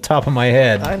went off the top of my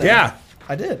head. I know. Yeah.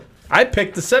 I did. I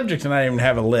picked the subject and I didn't even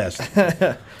have a list.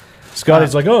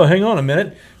 Scotty's like, oh, hang on a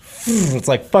minute. It's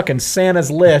like fucking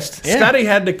Santa's list. Yeah. Scotty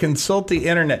had to consult the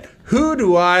internet. Who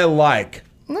do I like?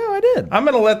 No, I did. I'm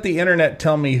going to let the internet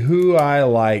tell me who I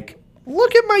like.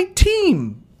 Look at my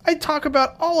team. I talk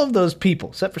about all of those people,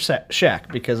 except for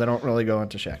Shaq, because I don't really go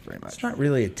into Shaq very much. It's not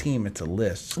really a team, it's a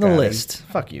list. The Scotty. list.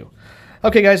 Fuck you.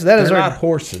 Okay, guys, that is They're our not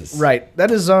horses. right. That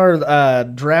is our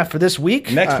draft for this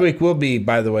week. Next week will be,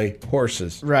 by the way,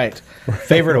 horses. Right.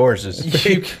 Favorite horses.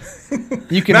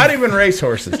 You can. Not even race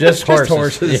horses. Just horses.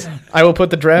 horses. Yeah. I will put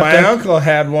the draft. My up. uncle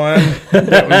had one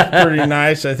that was pretty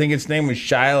nice. I think its name was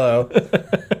Shiloh.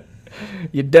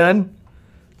 You done?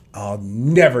 Oh,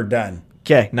 never done.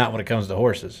 Okay. Not when it comes to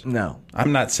horses. No.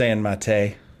 I'm not saying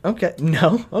Mate. Okay.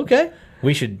 No. Okay.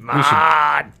 We should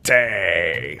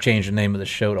change the name of the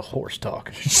show to Horse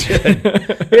Talk.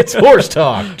 It's Horse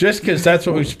Talk. Just because that's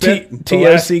what we spent the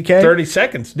T-O-C-K? last 30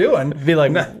 seconds doing. Be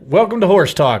like, welcome to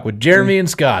Horse Talk with Jeremy and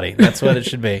Scotty. That's what it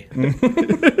should be.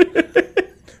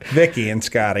 Vicky and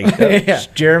Scotty. Yeah.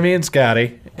 Jeremy and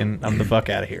Scotty, and I'm the fuck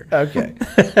out of here. Okay.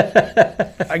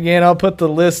 Again, I'll put the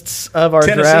lists of our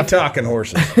Tennessee draft talking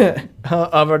horses.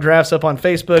 of our drafts up on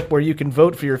Facebook, where you can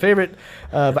vote for your favorite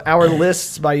of our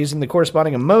lists by using the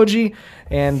corresponding emoji,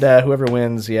 and whoever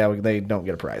wins, they don't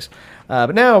get a prize.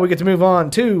 But now we get to move on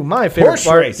to my favorite Horse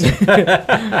part.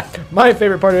 race. My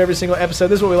favorite part of every single episode.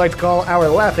 This is what we like to call our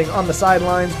laughing on the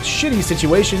sidelines shitty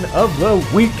situation of the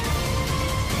week.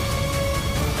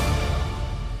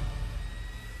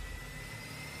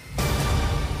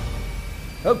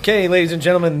 Okay, ladies and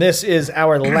gentlemen, this is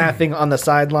our laughing on the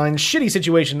sidelines shitty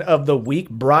situation of the week,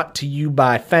 brought to you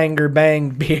by Fanger Bang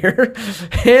Beer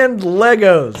and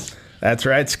Legos. That's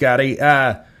right, Scotty.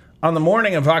 On the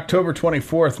morning of October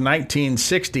 24th,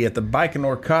 1960, at the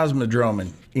Baikonur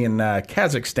Cosmodrome in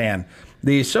Kazakhstan,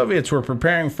 the Soviets were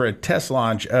preparing for a test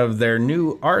launch of their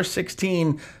new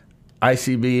R-16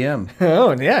 ICBM.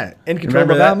 Oh, yeah. Remember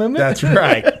Incontrollable that? bowel movement? That's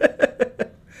right.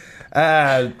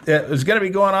 It was going to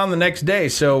be going on the next day,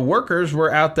 so workers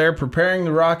were out there preparing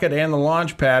the rocket and the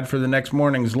launch pad for the next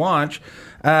morning's launch.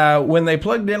 When they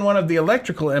plugged in one of the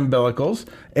electrical umbilicals,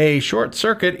 a short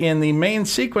circuit in the main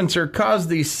sequencer caused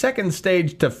the second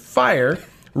stage to fire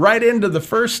right into the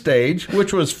first stage,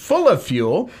 which was full of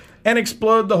fuel. and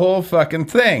explode the whole fucking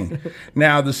thing.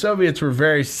 Now, the Soviets were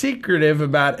very secretive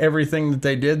about everything that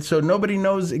they did, so nobody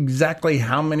knows exactly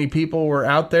how many people were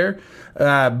out there.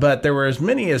 But there were as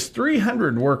many as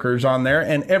 300 workers on there,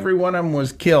 and every one of them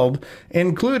was killed,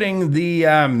 including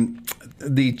the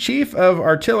chief of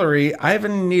artillery,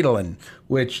 Ivan Needlin,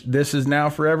 which this is now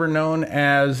forever known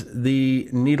as the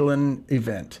Needlin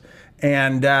event.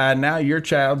 And now your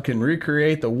child can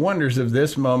recreate the wonders of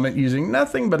this moment using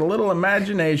nothing but a little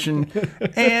imagination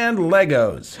and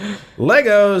Legos.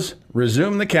 Legos,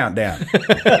 resume the countdown.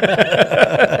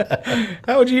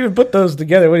 How would you even put those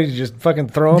together? What, did you just fucking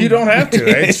throw them? You don't have to.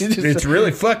 It's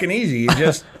really fucking easy. You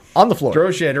just on the floor.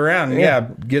 Throw shit around. Yeah,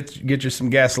 get you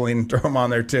some gasoline and throw them on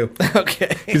there too.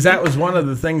 Okay. Because that was one of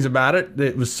the things about it.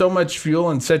 It was so much fuel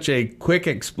and such a quick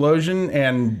explosion,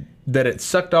 and that it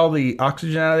sucked all the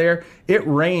oxygen out of the air. It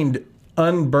rained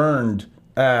unburned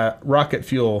rocket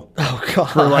fuel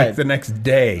for like the next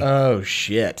day. Oh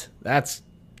shit. That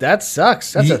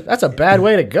sucks. That's a bad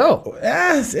way to go.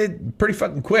 It's pretty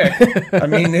fucking quick. I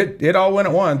mean, it all went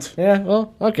at once. Yeah,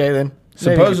 well, okay then.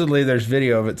 Supposedly there's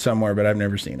video of it somewhere, but I've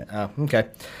never seen it. Oh, okay.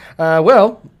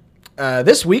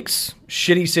 This week's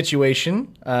shitty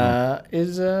situation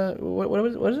is what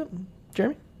is it,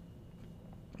 Jeremy?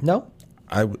 No?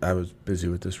 I was busy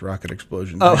with this rocket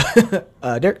explosion. Oh,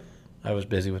 Derek? I was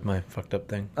busy with my fucked up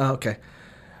thing. Oh, okay.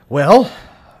 Well,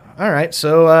 all right.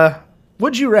 So,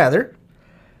 would you rather?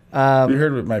 You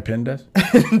heard what my pen does?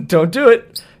 Don't do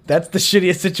it. That's the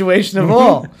shittiest situation of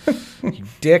all. You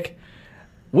dick.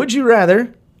 Would you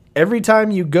rather, every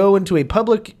time you go into a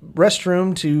public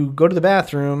restroom to go to the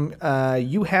bathroom,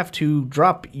 you have to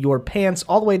drop your pants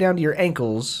all the way down to your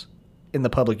ankles in the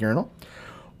public urinal?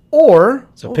 Or...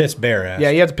 So piss bare ass. Yeah,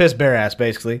 you have to piss bare ass,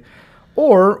 basically.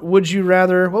 Or would you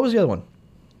rather... What was the other one?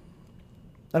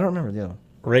 I don't remember the other one.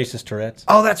 Racist Tourette's.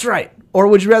 Oh, that's right. Or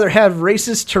would you rather have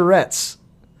racist Tourette's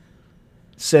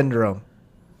syndrome?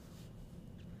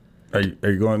 Are you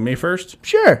going with me first?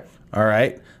 Sure. All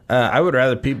right. I would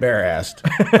rather pee bare-assed.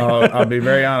 I'll be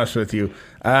very honest with you.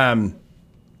 One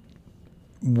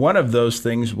of those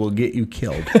things will get you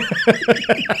killed.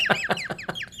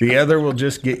 The other will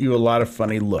just get you a lot of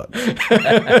funny looks. You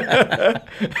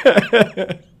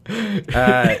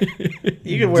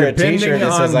can wear a t-shirt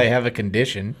that says I have a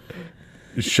condition.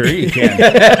 Sure you can.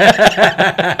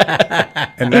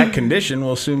 And that condition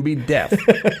will soon be death.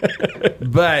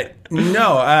 But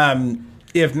no,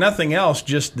 if nothing else,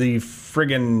 just the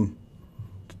friggin',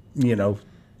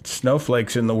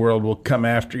 snowflakes in the world will come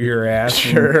after your ass.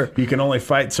 Sure. You can only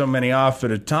fight so many off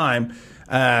at a time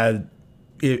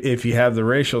if you have the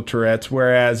racial Tourette's.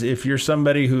 Whereas if you're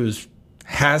somebody who's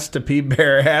has to pee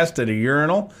bare-assed at a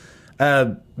urinal,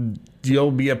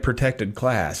 you'll be a protected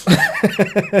class.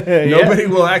 Nobody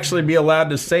will actually be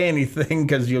allowed to say anything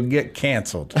because you'll get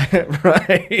canceled.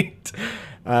 Right.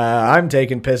 I'm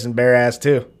taking pissing bare ass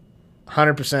too.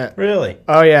 100%. Really?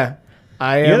 Oh, yeah.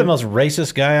 I am. You're the most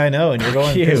racist guy I know, and you're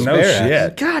going you. piss No bare ass.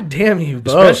 shit. God damn you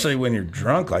both. Especially when you're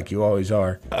drunk like you always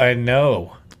are. I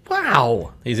know.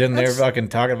 Wow. He's in there fucking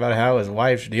talking about how his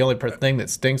wife, the only thing that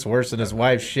stinks worse than his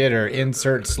wife's shit, or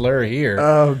insert slur here.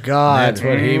 Oh, God. That's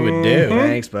what he would do.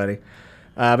 Thanks, buddy.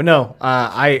 But no,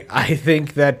 I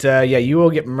think that, you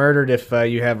will get murdered if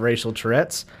you have racial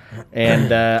Tourette's.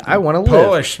 And I want to live.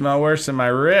 Polish smell worse than my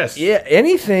wrist. Yeah,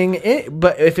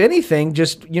 but if anything,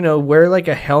 just, wear like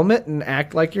a helmet and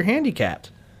act like you're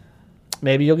handicapped.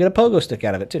 Maybe you'll get a pogo stick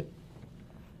out of it, too.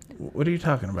 What are you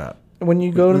talking about? When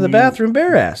you go to the bathroom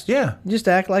bare-assed. Yeah. Just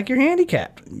act like you're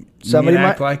handicapped. Somebody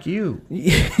act like you.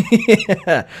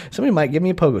 Yeah. Somebody might give me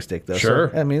a pogo stick, though.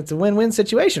 Sure. So, I mean, it's a win-win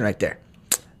situation right there.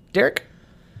 Derek?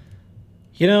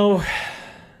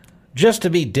 Just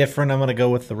to be different, I'm going to go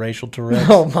with the racial Tourette's.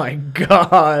 Oh, my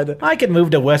God. I could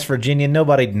move to West Virginia.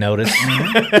 Nobody'd notice.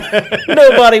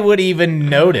 Nobody would even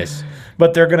notice.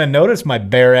 But they're going to notice my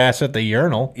bare ass at the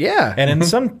urinal. Yeah. And in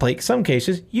some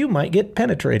cases, you might get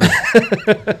penetrated.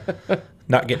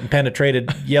 Not getting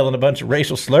penetrated, yelling a bunch of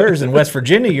racial slurs in West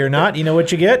Virginia, you're not. You know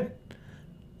what you get?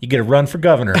 You get a run for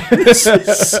governor.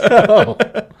 So.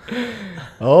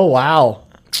 Oh, wow.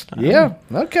 Yeah,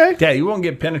 okay. Yeah, you won't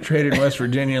get penetrated in West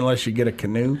Virginia unless you get a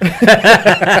canoe.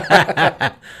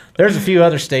 There's a few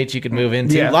other states you could move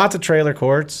into. Yeah. Lots of trailer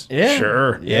courts. Yeah.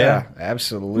 Sure. Yeah,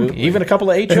 absolutely. Even a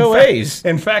couple of HOAs.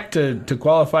 In fact, to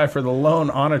qualify for the loan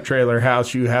on a trailer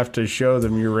house, you have to show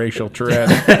them your racial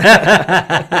Tourette's.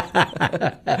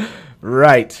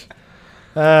 Right.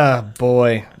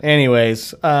 Boy.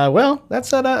 Anyways, well,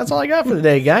 that's all I got for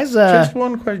today, guys. Just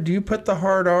one question. Do you put the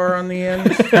hard R on the end?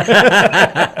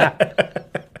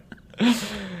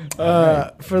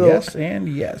 Yes and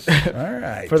yes. All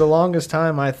right. For the longest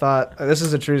time, I thought this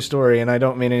is a true story, and I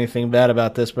don't mean anything bad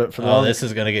about this, but for the This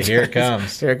is gonna get here. It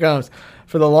comes. here it comes.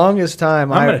 For the longest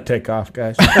time, I'm going to take off,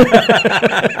 guys.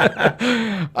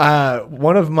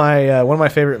 one of my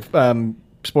favorite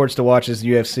sports to watch is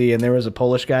UFC, and there was a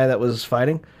Polish guy that was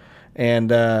fighting, and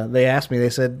they asked me. They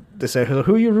said,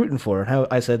 "Who are you rooting for?" And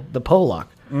I said, "The Polak,"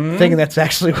 thinking that's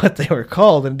actually what they were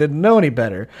called, and didn't know any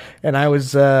better. And I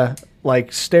was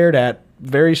stared at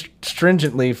very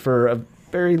stringently for a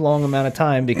very long amount of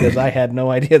time because I had no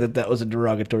idea that was a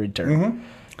derogatory term.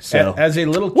 So as a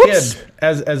little kid,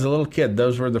 as a little kid,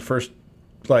 those were the first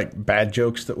bad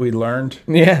jokes that we learned.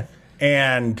 Yeah.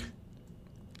 And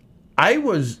I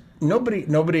was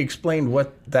nobody explained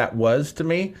what that was to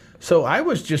me. So I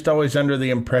was just always under the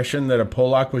impression that a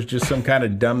Polak was just some kind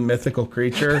of dumb mythical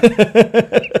creature.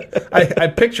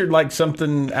 I pictured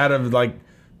something out of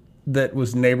that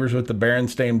was neighbors with the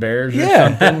Berenstain Bears or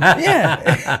something.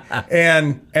 Yeah.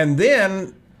 And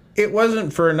then it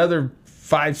wasn't for another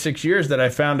 5-6 years that I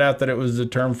found out that it was a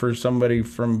term for somebody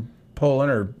from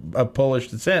Poland or of Polish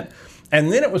descent.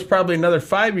 And then it was probably another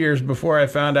 5 years before I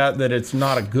found out that it's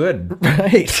not a good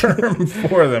term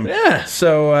for them. Yeah.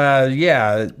 So, I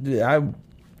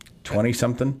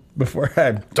 20-something before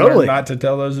I Totally learned not to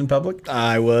tell those in public.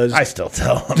 I still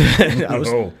tell them. I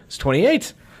was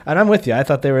 28. And I'm with you. I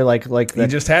thought they were like You that.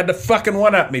 just had to fucking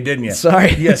one-up me, didn't you?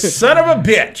 Sorry. You son of a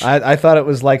bitch. I thought it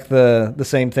was like the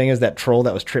same thing as that troll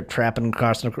that was trapping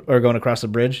going across the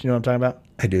bridge. You know what I'm talking about?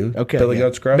 I do. Okay. Billy yeah.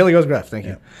 Goat's Gruff? Billy Goat's Gruff. Thank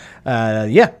you.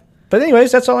 Yeah. But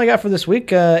anyways, that's all I got for this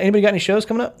week. Anybody got any shows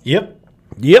coming up? Yep.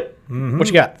 What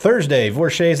you got? Thursday,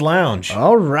 Vorshay's Lounge.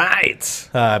 All right.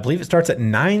 I believe it starts at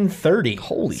 9:30.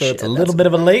 Holy so shit, it's a little bit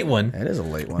of a late one. That is a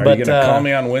late one. Are you going to call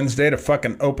me on Wednesday to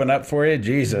fucking open up for you?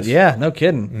 Jesus. Yeah, no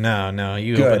kidding. No,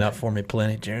 you Good. open up for me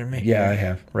plenty, Jeremy. Yeah, I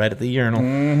have. Right at the urinal.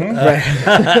 Yeah,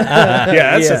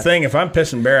 that's Yeah. the thing. If I'm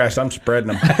pissing bear ass, I'm spreading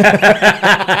them.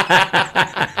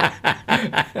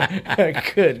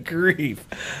 Good grief.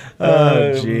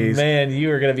 Oh, jeez. man,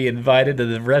 you are going to be invited to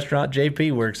the restaurant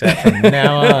JP works at from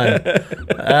now on.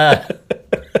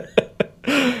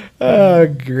 Oh,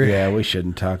 grief. Yeah, we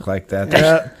shouldn't talk like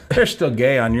that. They're still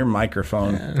gay on your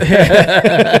microphone. That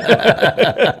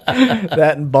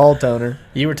and ball toner.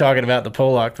 You were talking about the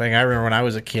Polak thing. I remember when I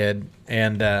was a kid,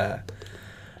 and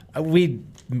we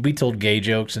told gay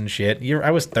jokes and shit.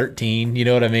 I was 13, you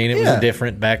know what I mean? It was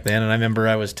different back then, and I remember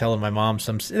I was telling my mom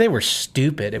they were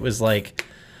stupid. It was like,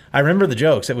 I remember the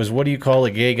jokes. It was, what do you call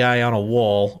a gay guy on a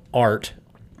wall? Art.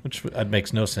 Which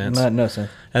makes no sense. No sense.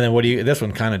 And then this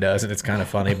one kind of does, and it's kind of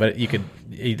funny, but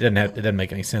it doesn't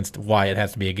make any sense to why it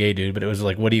has to be a gay dude, but it was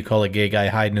like, what do you call a gay guy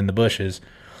hiding in the bushes?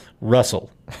 Russell,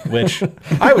 which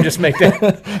I would make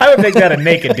that a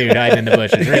naked dude hiding in the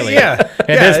bushes, really. At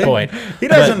this point. He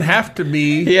doesn't have to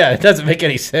be. Yeah, it doesn't make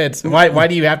any sense. Why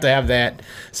do you have to have that?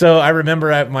 So I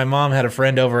remember my mom had a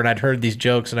friend over, and I'd heard these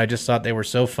jokes, and I just thought they were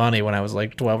so funny when I was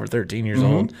like 12 or 13 years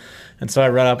old. And so I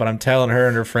run up, and I'm telling her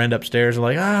and her friend upstairs, I'm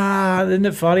like, isn't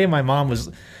it funny? And my mom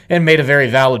and made a very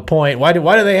valid point. Why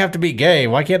do they have to be gay?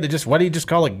 Why do you just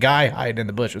call a guy hiding in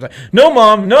the bush? Like, no,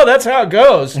 Mom, no, that's how it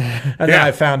goes. And then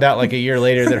I found out like a year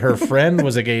later that her friend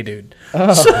was a gay dude.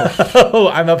 So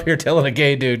I'm up here telling a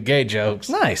gay dude gay jokes.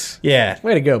 Nice. Yeah.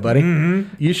 Way to go, buddy.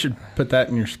 You should put that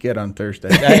in your skit on Thursday.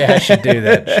 I should do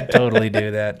that. Should totally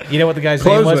do that. You know what the guy's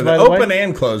Close name was, with by it. the way? Open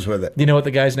and close with it. You know what the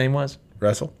guy's name was?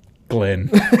 Russell? Glenn.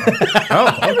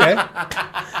 Oh, okay.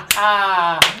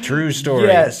 True story.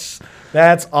 Yes.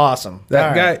 That's awesome.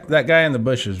 That guy in the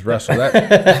bushes, Russell.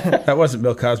 That wasn't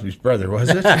Bill Cosby's brother, was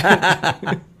it?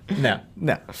 No.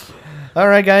 All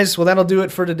right, guys. Well, that'll do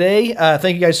it for today.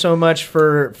 Thank you guys so much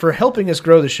for helping us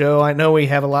grow the show. I know we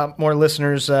have a lot more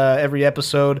listeners every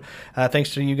episode.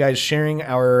 Thanks to you guys sharing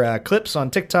our clips on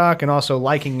TikTok and also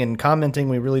liking and commenting.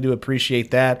 We really do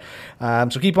appreciate that.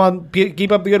 So keep up the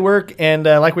good work. And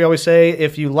like we always say,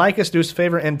 if you like us, do us a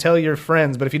favor and tell your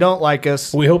friends. But if you don't like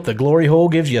us, We hope the glory hole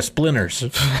gives you splinters.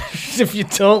 if you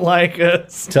don't like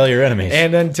us, Tell your enemies.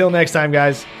 and until next time,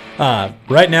 guys.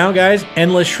 Right now, guys,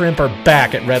 endless shrimp are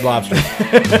back at Red Lobster.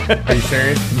 Are you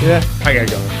serious? Yeah, I gotta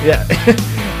go. yeah.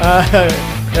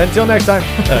 Until next time,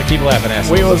 Keep laughing,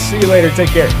 assholes. we will see you later. Take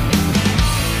care.